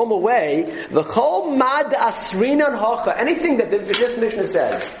in the normal way, the whole mad asrinan hacha, anything that this Mishnah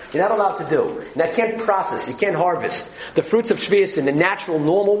says, you're not allowed to do. You can't process, you can't harvest the fruits of Shvius in the natural,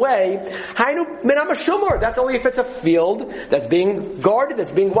 normal way. Hainu min hamashumor. That's only if it's a field that's being guarded, that's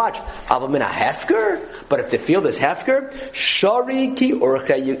being watched. Ava min hefker. But if the field is hefker, shari ki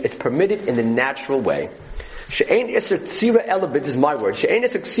orcha, it's permitted in the natural way. She'ein iser tzira ela, this is my word. She'ein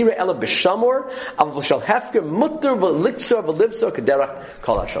iser tzira ela b'shamor, aval shal hefker mutter v'litzor v'libzor k'derach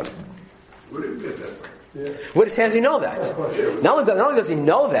kol hashon. Where did you get that from? What does he know that? Not only does he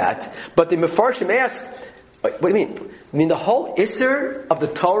know that, but the Mefarshim ask, what do you mean? I mean the whole iser of the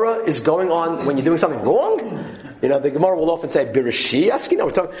Torah is going on when you're doing something wrong? The Gemara will often say, Birashi,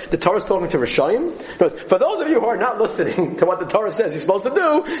 the Torah is talking to Rishayim. For those of you who are not listening to what the Torah says you're supposed to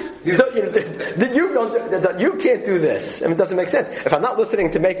do, you can't do this. I mean, it doesn't make sense. If I'm not listening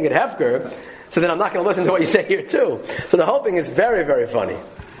to making it hefker, so then I'm not going to listen to what you say here too. So the whole thing is very, very funny.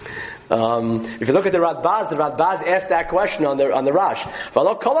 If you look at the Radbaz asked that question on the Rash.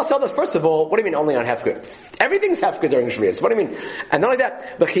 First of all, what do you mean only on hefker? Everything's hefker during Shvius. What do you mean? And not only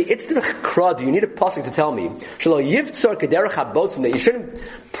that, but you need a pasuk to tell me that you shouldn't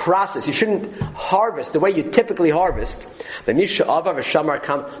process, you shouldn't harvest the way you typically harvest. The Misha Avav Shamar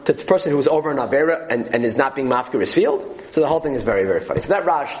come to the person who is over an Avera and is not being mafker his field. So the whole thing is very, very funny. So that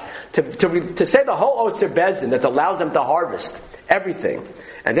Rash, to say the whole Otzer Bezdin that allows them to harvest everything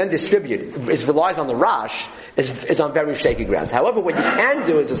and then distribute, relies on the Rash, is on very shaky grounds. However, what you can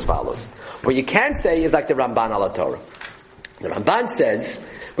do is as follows. What you can say is like the Ramban ala Torah. The Ramban says,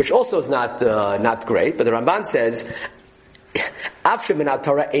 which also is not great, but the Ramban says,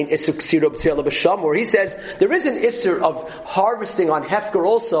 where he says there is an issur of harvesting on hefker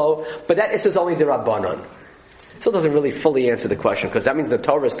also, but that issur is only the Rabbanon. Still doesn't really fully answer the question, because that means the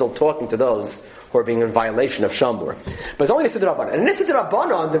Torah is still talking to those who are being in violation of Shamur. But it's only the Yisud Rabbanon. And in the Yisud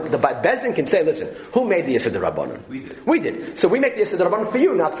Rabbanon, the Bezdin can say, listen, who made the Yisud Rabbanon? We did. So we make the Yisud Rabbanon for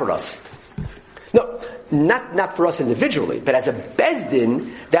you, not for us. No, not for us individually, but as a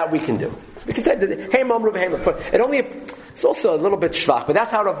Bezdin, that we can do. We can say, hey, Mamru, hey, it's also a little bit shvach, but that's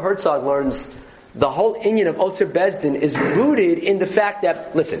how Rav Herzog learns the whole inyan of Otzer Bezdin is rooted in the fact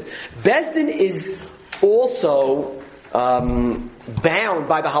that, listen, Bezdin is also bound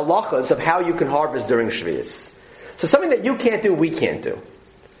by the halachas of how you can harvest during Shvius. So something that you can't do, we can't do.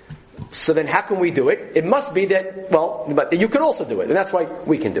 So then how can we do it? It must be that, but you can also do it, and that's why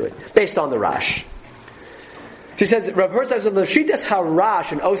we can do it, based on the Rash. She says, Rav Herzog says, L'shitas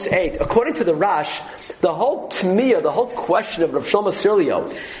HaRash in Os 8, according to the Rash, the whole tmiyah, the whole question of Rav Shlomo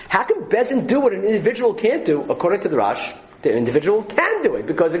Sirilio, how can Bezdin do what an individual can't do? According to the Rash, the individual can do it,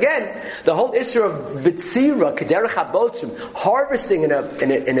 because again, the whole issue of vitzira kederech habotzim, harvesting in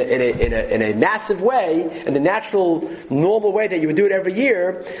a massive way, in the natural, normal way that you would do it every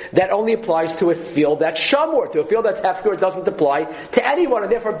year, that only applies to a field that's shamor, to a field that's hefker. It doesn't apply to anyone,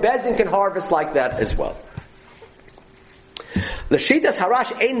 and therefore Bezdin can harvest like that as well. L'shitas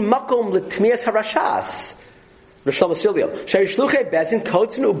harash ein makom l'tmias harashas. Because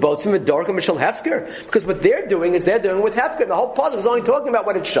what they're doing is they're doing with hefker. The whole puzzle is only talking about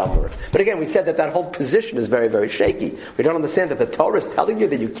when it's shamur. But again, we said that whole position is very, very shaky. We don't understand that the Torah is telling you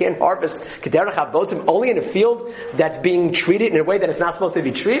that you can't harvest kederach habotzim only in a field that's being treated in a way that it's not supposed to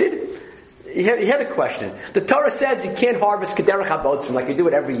be treated. You hear the question. The Torah says you can't harvest kederach habotzim like you do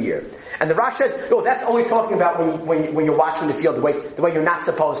it every year. And the Rash says, no, that's only talking about when you're watching the field the way you're not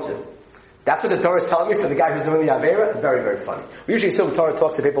supposed to. That's what the Torah is telling me for the guy who's doing the Avera. Very, very funny. We usually assume Torah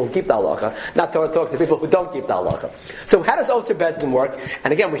talks to people who keep the halacha, not Torah talks to people who don't keep the halacha. So how does Otzer Bezdin work?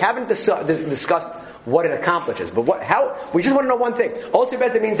 And again, we haven't discussed what it accomplishes. But we just want to know one thing. Otzer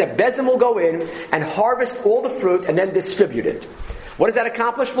Bezdin means that Bezdin will go in and harvest all the fruit and then distribute it. What does that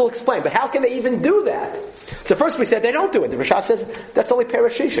accomplish? We'll explain. But how can they even do that? So first we said they don't do it. The Rashah says that's only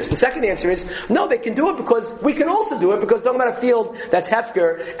parashishas. The second answer is no, they can do it because we can also do it because talking about a field that's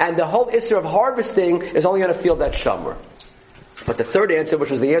hefker and the whole issue of harvesting is only on a field that's shamur. But the third answer,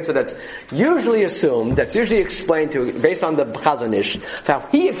 which is the answer that's usually assumed, that's usually explained to based on the Chazon Ish, how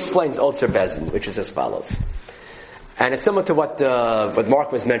he explains Otzer Bezdin, which is as follows. And it's similar to what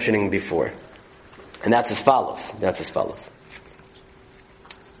Mark was mentioning before. And that's as follows.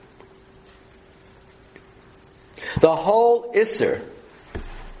 The whole Isser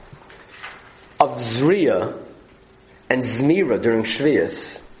of Zriya and Zmira during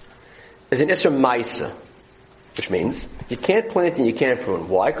Shvius is an Isser Maisa, which means you can't plant and you can't prune.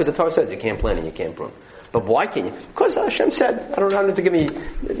 Why? Because the Torah says you can't plant and you can't prune. But why can't you? Because Hashem said, I don't have to give me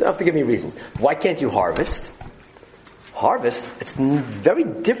a reason. Why can't you harvest? Harvest, it's very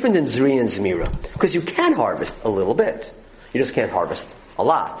different than Zriya and Zmira. Because you can harvest a little bit. You just can't harvest a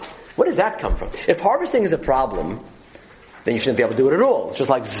lot. Where does that come from? If harvesting is a problem, then you shouldn't be able to do it at all. It's just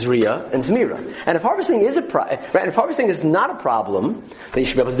like Zriya and Zmira. And if harvesting is if harvesting is not a problem, then you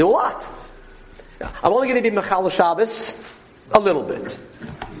should be able to do a lot. I'm only going to be Mechal Shabbos a little bit.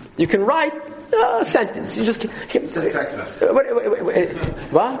 You can write a sentence. You just what?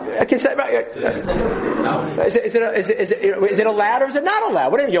 I can say right. Is it allowed or is it not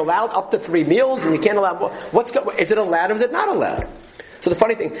allowed? Whatever, you're allowed up to 3 meals, and you can't allow. Is it allowed or is it not allowed? So the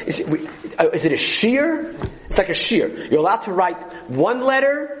funny thing is it a shear? It's like a shear. You're allowed to write 1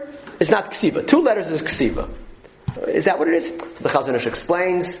 letter. It's not ksiva. 2 letters is ksiva. Is that what it is? So the Chazon Ish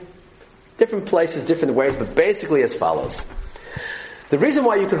explains different places, different ways, but basically as follows. The reason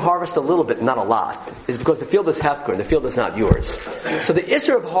why you can harvest a little bit, not a lot, is because the field is hefker and the field is not yours. So the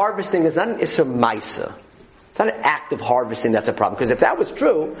isser of harvesting is not an isser maisa. It's not an act of harvesting that's a problem. Because if that was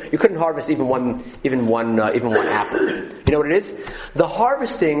true, you couldn't harvest even one apple. You know what it is? The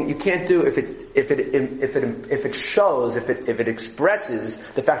harvesting you can't do if it shows, if it expresses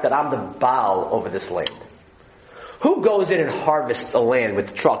the fact that I'm the Baal over this land. Who goes in and harvests a land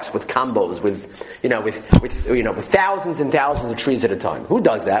with trucks, with combos, with thousands and thousands of trees at a time? Who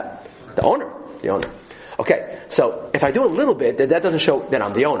does that? The owner. Okay, so if I do a little bit, that doesn't show that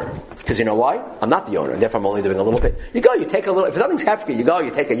I'm the owner. Because you know why? I'm not the owner, and therefore I'm only doing a little bit. You take a little, if something's hefty, you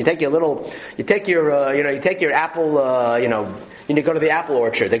take your apple, you go to the apple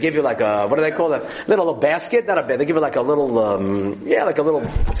orchard. They give you like what do they call it? A little basket? Not a bed. They give you like a little, like a little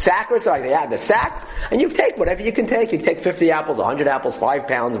sack or something. They add the sack, and you take whatever you can take. You take 50 apples, 100 apples, 5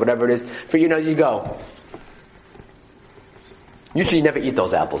 pounds, whatever it is. You go. Usually you never eat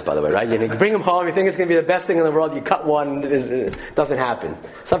those apples, by the way, right? You bring them home, you think it's going to be the best thing in the world, you cut one, it doesn't happen.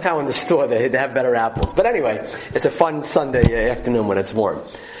 Somehow in the store they have better apples. But anyway, it's a fun Sunday afternoon when it's warm.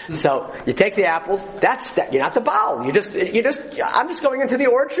 So, you take the apples, you're not the Baal. I'm just going into the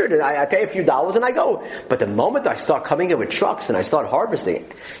orchard and I pay a few dollars and I go. But the moment I start coming in with trucks and I start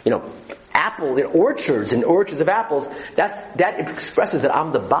harvesting, apple in orchards and orchards of apples, that expresses that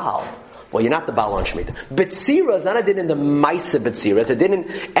I'm the Baal. Well, you're not the Baal on Shemitah. B'tzira is not a din in the Maisa B'tzira. It's a din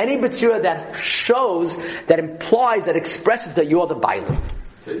in any B'tzira that shows, that implies, that expresses that you are the Bailim.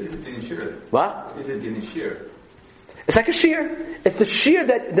 So is it din shear? What? Is it din shear? It's like a shear. It's the shear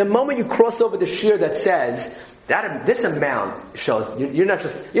that, the moment you cross over the shear that says, this amount shows you're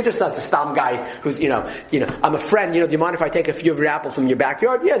just not a stam guy who's I'm a friend. Do you mind if I take a few of your apples from your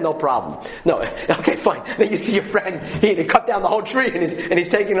backyard? Yeah, no problem. No, okay, fine. Then you see your friend, he cut down the whole tree and he's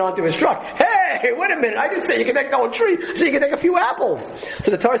taking it onto his truck. Hey, wait a minute! I didn't say you can take the whole tree. So you can take a few apples.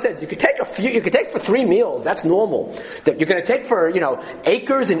 So the Torah says you could take a few. You could take for 3 meals. That's normal. That you're going to take for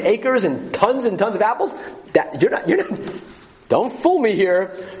acres and acres and tons of apples. That you're not. Don't fool me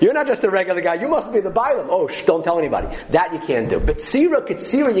here. You're not just a regular guy. You must be the Bailam. Oh, don't tell anybody. That you can't do. But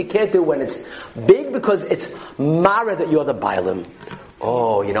Katsira you can't do when it's big because it's Mara that you're the Bailam.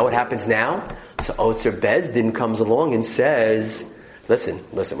 Oh, you know what happens now? So Otzer Bezdin comes along and says, listen,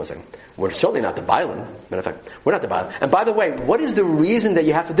 one second. We're certainly not the Bailam. Matter of fact, we're not the Bailam. And by the way, what is the reason that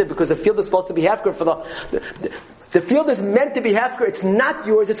you have to do it? Because the field is supposed to be hefker for the field is meant to be hefker. It's not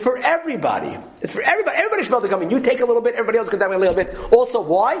yours. It's for everybody. It's for everybody. Everybody should be able to come in. You take a little bit. Everybody else can take a little bit. Also,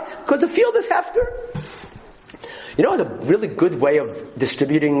 why? Because the field is hefker. You know, it's a really good way of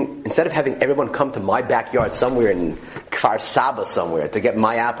distributing, instead of having everyone come to my backyard somewhere in Kfar Saba somewhere to get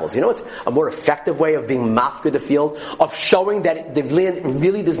my apples. You know, it's a more effective way of being mafka the field, of showing that the land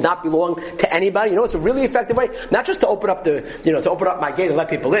really does not belong to anybody. You know, it's a really effective way, not just to open up to open up my gate and let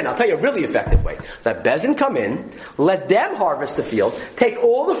people in. I'll tell you a really effective way. Let Bezin come in, let them harvest the field, take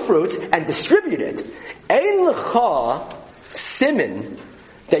all the fruits and distribute it. Ein lecha simin,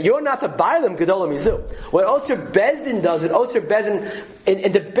 that you're not the Bailam Gedolah Mizu. When Otzer Bezdin does it, Otzer Bezdin,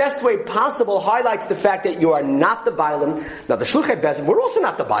 in the best way possible, highlights the fact that you are not the Bailam. Now the Shluchei Bezdin, we're also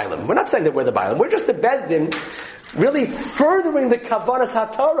not the Bailam. We're not saying that we're the Bailam. We're just the Bezdin, really furthering the Kavanas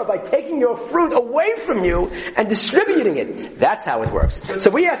HaTorah by taking your fruit away from you and distributing it. That's how it works. So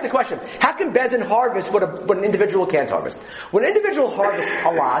we ask the question, how can Bezdin harvest what an individual can't harvest? When an individual harvests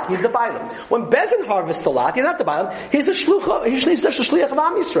a lot, he's the Bailam. When Bezdin harvests a lot, he's not the Bailam. He's a Shluch, he's just a Shliach of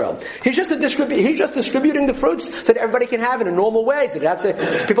Am Yisrael. He's just distributing the fruits so that everybody can have it in a normal way. So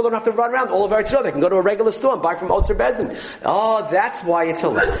people don't have to run around all over Eretz Yisrael. They can go to a regular store and buy from Otzer Bezdin. Oh, that's why it's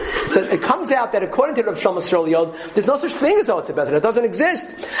halal. So it comes out that according to Rav Shlomo Yisrael Yod, there's no such thing as Otzer Bezdin. It doesn't exist.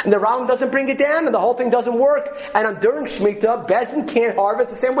 And the Rambam doesn't bring it down, and the whole thing doesn't work. And during Shemitah, Bezdin can't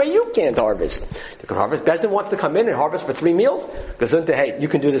harvest the same way you can't harvest. You can harvest. Bezdin wants to come in and harvest for 3 meals. Goes into, hey, you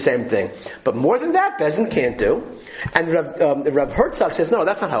can do the same thing. But more than that, Bezdin can't do. And Rav Herzog says, no,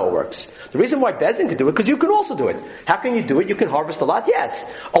 that's not how it works. The reason why Bezdin can do it, because you can also do it. How can you do it? You can harvest a lot, yes.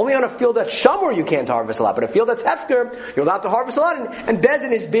 Only on a field that's Shamor you can't harvest a lot. But a field that's Hefker, you're allowed to harvest a lot. And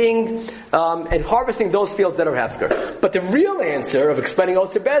Bezdin is being, and harvesting those fields that are Hefker. But the real answer of explaining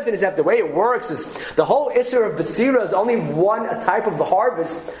Otzer Bezdin is that the way it works is the whole Isser of Betsira is only a type of the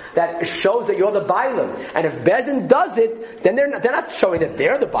harvest that shows that you're the Bailam. And if Bezdin does it, then they're not showing that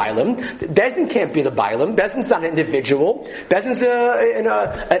they're the Bailam. Bezdin can't be the Bailam. Bezdin's not an individual. Bezdin's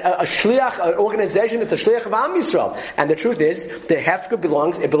a shliach, an organization that's a shliach of Am Yisrael. And the truth is, the Hefker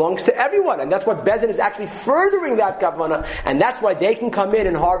belongs to everyone. And that's why Bezdin is actually furthering that kavanah, and that's why they can come in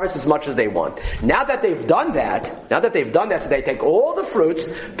and harvest as much as they want. Now that they've done that, so they take all the fruits,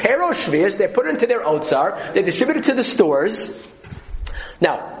 Pero Shvius, they put it into their Otsar, they distribute it to the stores.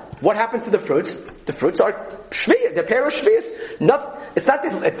 Now, what happens to the fruits? The fruits are Shvius, they're Pero Shvius. It's not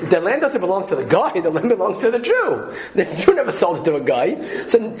the land doesn't belong to the guy, the land belongs to the Jew. The Jew never sold it to a guy.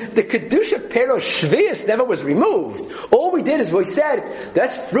 So the Kedusha Pero Shvius never was removed. All we did is we said,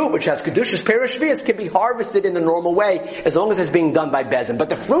 that's fruit which has Kedusha Pero Shvius can be harvested in the normal way as long as it's being done by Bezdin. But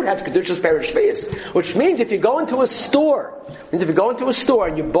the fruit has Kedusha Pero Shvius, which means if you go into a store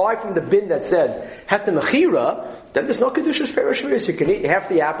and you buy from the bin that says Hefta Mechira, then there's no Kedusha Pero Shvius. You can eat half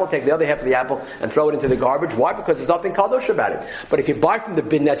the apple, take the other half of the apple, and throw it into the garbage. Why? Because there's nothing kadosh about it. But if you buy from the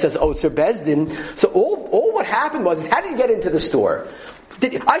bin that says Otzer Bezdin, so all what happened was, how did you get into the store?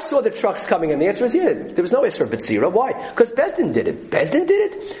 I saw the trucks coming in. The answer is, yeah, there was no Isser B'tzira. Why? Because Bezdin did it. Bezdin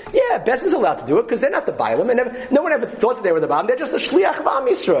did it? Yeah, Bezdin's allowed to do it because they're not the Bailam, and no one ever thought that they were the Bailam. They're just the Shliach of Am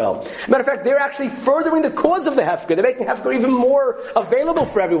Yisrael. Matter of fact, they're actually furthering the cause of the Hefker. They're making Hefker even more available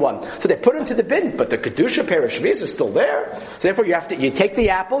for everyone. So they put it into the bin, but the Kedusha Perish Shvius is still there. So therefore you take the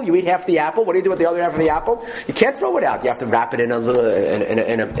apple, you eat half the apple. What do you do with the other half of the apple? You can't throw it out. You have to wrap it in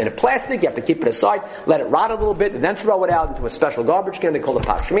a plastic. You have to keep it aside, let it rot a little bit, and then throw it out into a special garbage can. They call it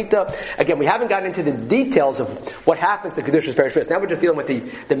Pak Shemitah. Again, we haven't gotten into the details of what happens to Kedusha's Perish Shvius. Now we're just dealing with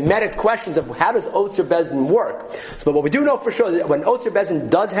the meta questions of how does Otzer Bezdin work. So, but what we do know for sure is that when Otzer Bezdin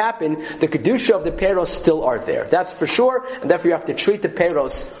does happen, the Kedusha of the Peros still are there. That's for sure, and therefore you have to treat the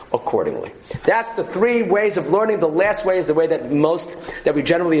Peros accordingly. That's the 3 ways of learning. The last way is the way that we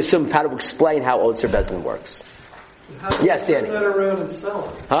generally assume how to explain how Otzer Bezdin works. Yes, Danny. How do we turn that around and sell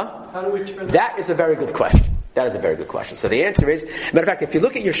it? Huh? How do we turn that is a very good question. That is a very good question. So the answer is, matter of fact, if you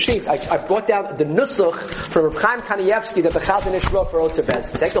look at your sheet, I brought down the Nusach from Reb Chaim Kanievsky that the Chazon Ish wrote for Otzer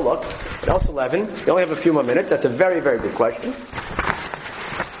Bezdin. Take a look. It's 11. You only have a few more minutes. That's a very, very good question.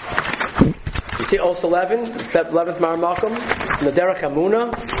 You see Os 11, that 11th Maramakum, the Derech Hamuna.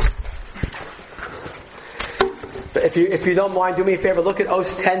 But if you don't mind, do me a favor, look at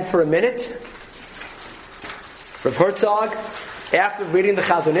Os 10 for a minute. Reb Herzog, after reading the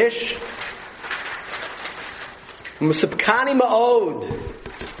Chazon Ish, Musabkani ma'od.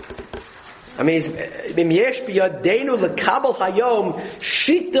 I mean, im yesh biyadenu lekabel hayom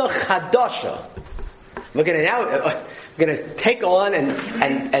shita chadasha. We're going to take on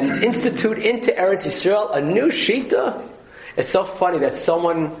and institute into Eretz Yisrael a new shita. It's so funny that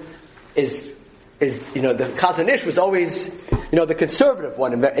someone is the Chazon Ish was always, the conservative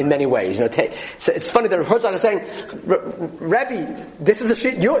one in many ways. So it's funny that Rav Herzog is saying, Rebbe, this is a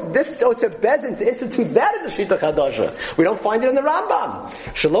sheet, this Otzer Bezin to institute that is a shita chadasha. We don't find it in the Rambam.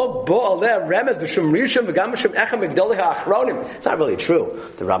 Shalom bo aleh remez b'shum rishon v'gam b'shum echem migdolei ha'achronim. It's not really true.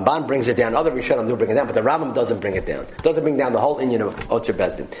 The Ramban brings it down. Other Rishonim do bring it down, but the Rambam doesn't bring it down. It doesn't bring down the whole inyan of Otzer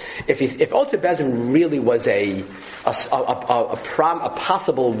Bezin. If Otzer Bezin really was a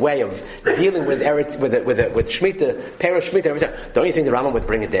possible way of dealing with Shemitah, Perush Shemitah, everything, don't you think the Rambam would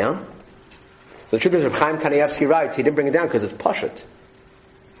bring it down? So the truth is, Reb Chaim Kanievsky writes, he didn't bring it down because it's Pashut.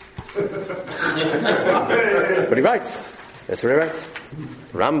 But he writes. That's what he writes.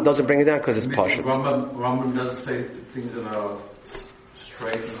 Rambam doesn't bring it down because it's Pashut. Rambam doesn't say things that are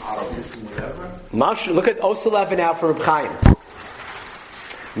straight and obvious and whatever. Look at Os 11 now for Reb Chaim.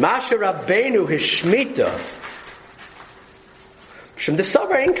 Masha Rabbeinu his Shemitah. You don't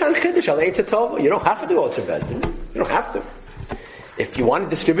have to do Otzer Bezdin. You don't have to. If you want to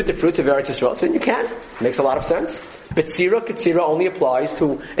distribute the fruits of Eretz Yisrael, then you can. It makes a lot of sense. But Ketzira only applies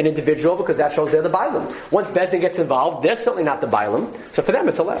to an individual because that shows they're the Bailam. Once Bezdin gets involved, they're certainly not the Bailam. So for them,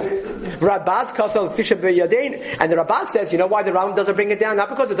 it's allowed. Rabaz Kasal Fisha B'Yadein, and the Rabaz says, you know why the Rambam doesn't bring it down? Not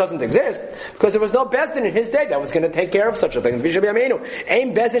because it doesn't exist, because there was no Bezdin in his day that was going to take care of such a thing. Fisha B'Yameinu.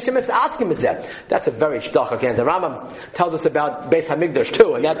 Aim Bezdin Shemes Askim Zeh. That's a very shtoch again. The Rambam tells us about Beis Hamikdash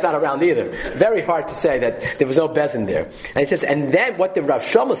too, and that's not around either. Very hard to say that there was no Bezdin there. And he says, and then what the Rav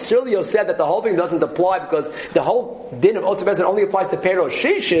Shlomo Sirlio said that the whole thing doesn't apply because the whole din of Otzer Bezin only applies to Perush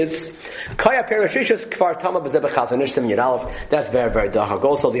Shishis. Kaya Perush Shishis Kfar Tama B'Zeh B'Chazon Ish Sim Yiralef. That's very, very dachak.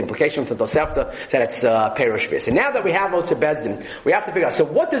 Also the implication from Tosefta that it's Perush Shvis. And now that we have Otzer Bezdin, we have to figure out, so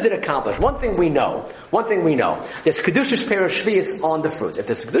what does it accomplish? One thing we know. There's Kedushas Perush Shvis on the fruits. If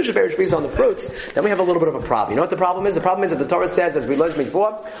there's Kedushas Perush Shvis on the fruits, then we have a little bit of a problem. You know what the problem is? The problem is that the Torah says, as we learned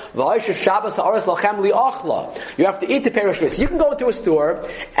before, Shabbos Ha'aretz Lachem Li'achla. You have to eat the Perush Shvis. You can go into a store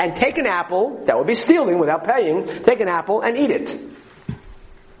and take an apple, that would be stealing without paying, take an apple and eat it.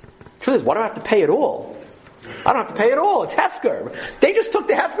 Truth is, why do I have to pay it all? I don't have to pay it all. It's hefker. They just took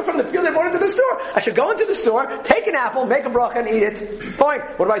the hefker from the field and brought it to the store. I should go into the store, take an apple, make a bracha and eat it. Fine.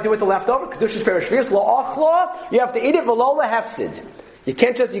 What do I do with the leftover? Kedushas Perush Shvis, la'achla. You have to eat it v'lo lehefsid. You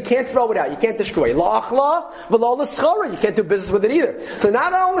can't throw it out. You can't destroy it. La'achla v'lo l'schara. You can't do business with it either. So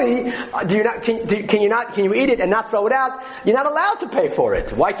not only can you eat it and not throw it out, you're not allowed to pay for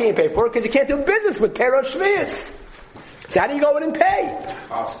it. Why can't you pay for it? Because you can't do business with Perush Shvis. So how do you go in and pay?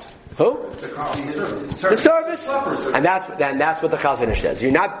 Cost. Who? The service. And that's what the Chazon Ish says.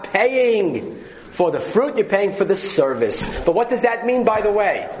 You're not paying for the fruit, you're paying for the service. But what does that mean, by the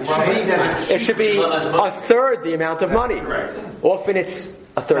way? It should be a third the amount of money. Often it's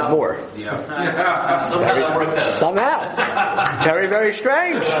a third more. Somehow. Very, very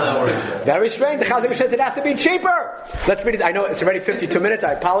strange. Very strange. The Chazon Ish says it has to be cheaper. Let's read it. I know it's already 52 minutes.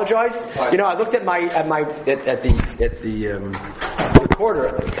 I apologize. I looked at the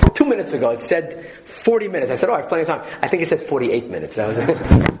recorder 2 minutes ago. It said 40 minutes. I said, I have plenty of time. I think it said 48 minutes.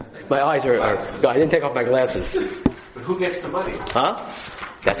 My eyes are I didn't take off my glasses. But who gets the money? Huh?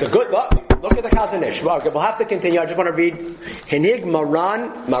 That's a good look. Look at the Chazon Ish. Well, we'll have to continue. I just want to read Hinig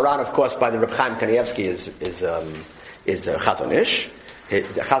Maran. Maran, of course, by the Reb Chaim Kanievsky is Chazon Ish. The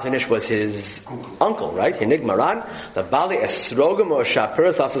Chazon Ish was his uncle, right? Hinig Maran. The Bali Esrogim or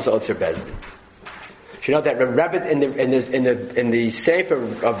Shapiros Asos Otzer Bezdin. You know that in the Sefer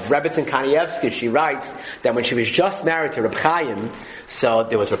of Rebbetzin Kanievsky, she writes that when she was just married to Reb Chaim, so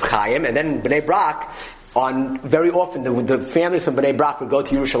there was Reb Chaim, and then Bnei Brak, very often the families from Bnei Brak would go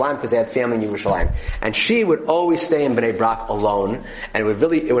to Yerushalayim because they had family in Yerushalayim, and she would always stay in Bnei Brak alone, and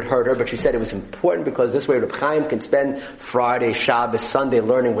it would hurt her. But she said it was important because this way Reb Chaim can spend Friday, Shabbos, Sunday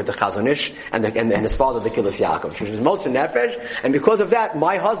learning with the Chazon Ish and his father, the Kilis Yaakov. She was most in nefesh, and because of that,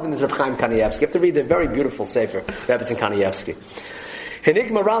 my husband is Reb Chaim Kanievsky. You have to read the very beautiful sefer Rebbetzin Kanievsky.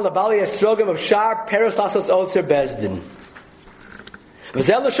 Hinik Maran Labali Esrogim of Shar Peros Asos Otzer Bezdin. And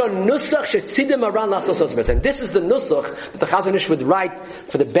this is the nusach that the Chazon Ish would write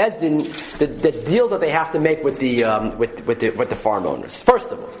for the Bezdin, the deal that they have to make with the farm owners. First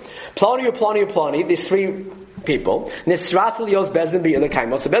of all, Plani, these three people. First of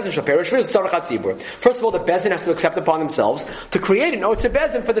all, the Bezdin has to accept upon themselves to create an Otzer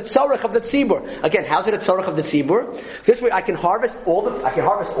Bezdin for the tzorech of the tzibur. Again, how's it a tzorech of the tzibur? This way I can harvest all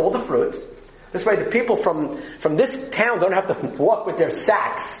the fruit. This way the people from this town don't have to walk with their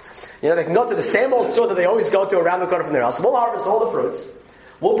sacks. They can go to the same old store that they always go to around the corner from their house. We'll harvest all the fruits.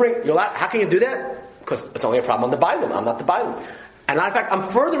 We'll bring, how can you do that? because it's only a problem on the Bailam. I'm not the Bailam. And in fact,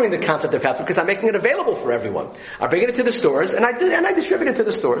 I'm furthering the concept of hefker because I'm making it available for everyone. I bring it to the stores, and I distribute it to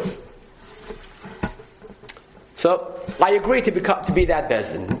the stores. So, I agree to be that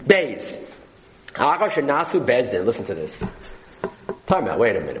Bezdin. Beis. Listen to this. Time out.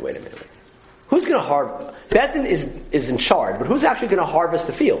 Wait a minute. Who's going to harvest? Bezdin is in charge, but who's actually going to harvest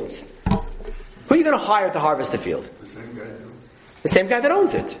the fields? Who are you going to hire to harvest the field? The same guy that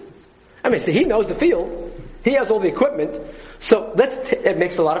owns it. I mean, so he knows the field. He has all the equipment. So it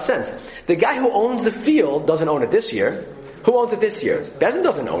makes a lot of sense. The guy who owns the field doesn't own it this year. Who owns it this year? Bezdin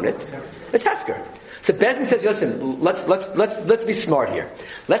doesn't own it. It's hefker. So Bezdin says, listen, let's be smart here.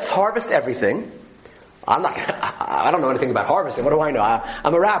 Let's harvest everything. I don't know anything about harvesting. What do I know?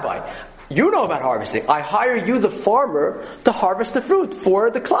 I'm a rabbi. You know about harvesting. I hire you, the farmer, to harvest the fruit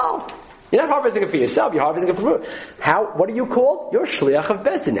for the cloud. You're not harvesting it for yourself, you're harvesting it for fruit. What are you called? You're a shliach of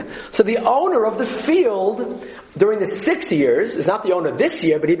Bezdin now. So the owner of the field during the 6 years is not the owner this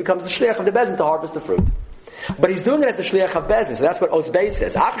year, but he becomes the shliach of the Bezdin to harvest the fruit. But he's doing it as a shliach of Bezdin, so that's what Osbei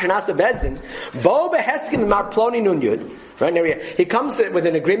says. Right? He comes with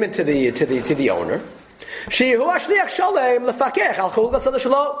an agreement to the owner. He's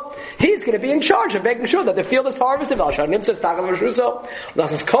going to be in charge of making sure that the field is harvested. But he's going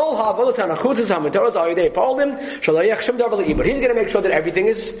to make sure that everything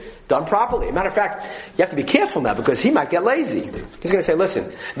is done properly. Matter of fact, you have to be careful now because he might get lazy. He's going to say,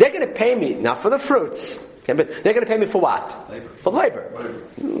 listen, they're going to pay me, not for the fruits, but they're going to pay me for what? Labor. For labor.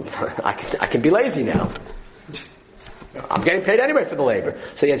 I can be lazy now. I'm getting paid anyway for the labor.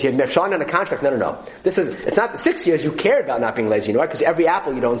 So yes, you have signed on a contract. No. It's not the 6 years you care about not being lazy, you know, right? Because every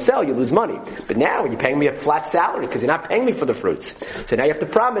apple you don't sell, you lose money. But now you're paying me a flat salary because you're not paying me for the fruits. So now you have to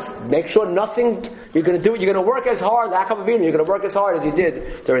promise, make sure nothing you're going to do. You're going to work as hard, you're going to work as hard as you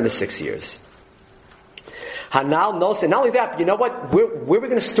did during the 6 years. Hanal knows, and not only that, but you know what? Where are we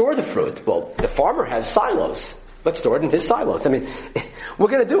going to store the fruit? Well, the farmer has silos. Let's store it in his silos. I mean, we're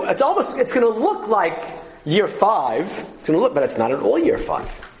going to do, it's going to look like year 5, it's going to look, but it's not at all year 5.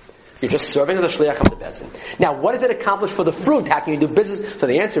 You're just serving as a shliach of the Bezdin. Now, what does it accomplish for the fruit? How can you do business? So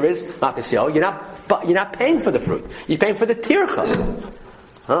the answer is, not this year, you're not paying for the fruit. You're paying for the tircha.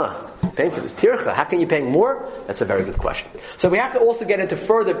 Paying for this tircha. How can you pay more? That's a very good question. So we have to also get into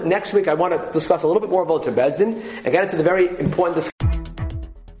further, next week I want to discuss a little bit more about Bezdin and get into the very important discussion.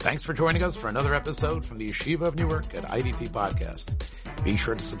 Thanks for joining us for another episode from the Yeshiva of Newark at IDT Podcast. Be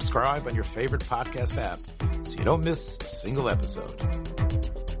sure to subscribe on your favorite podcast app so you don't miss a single episode.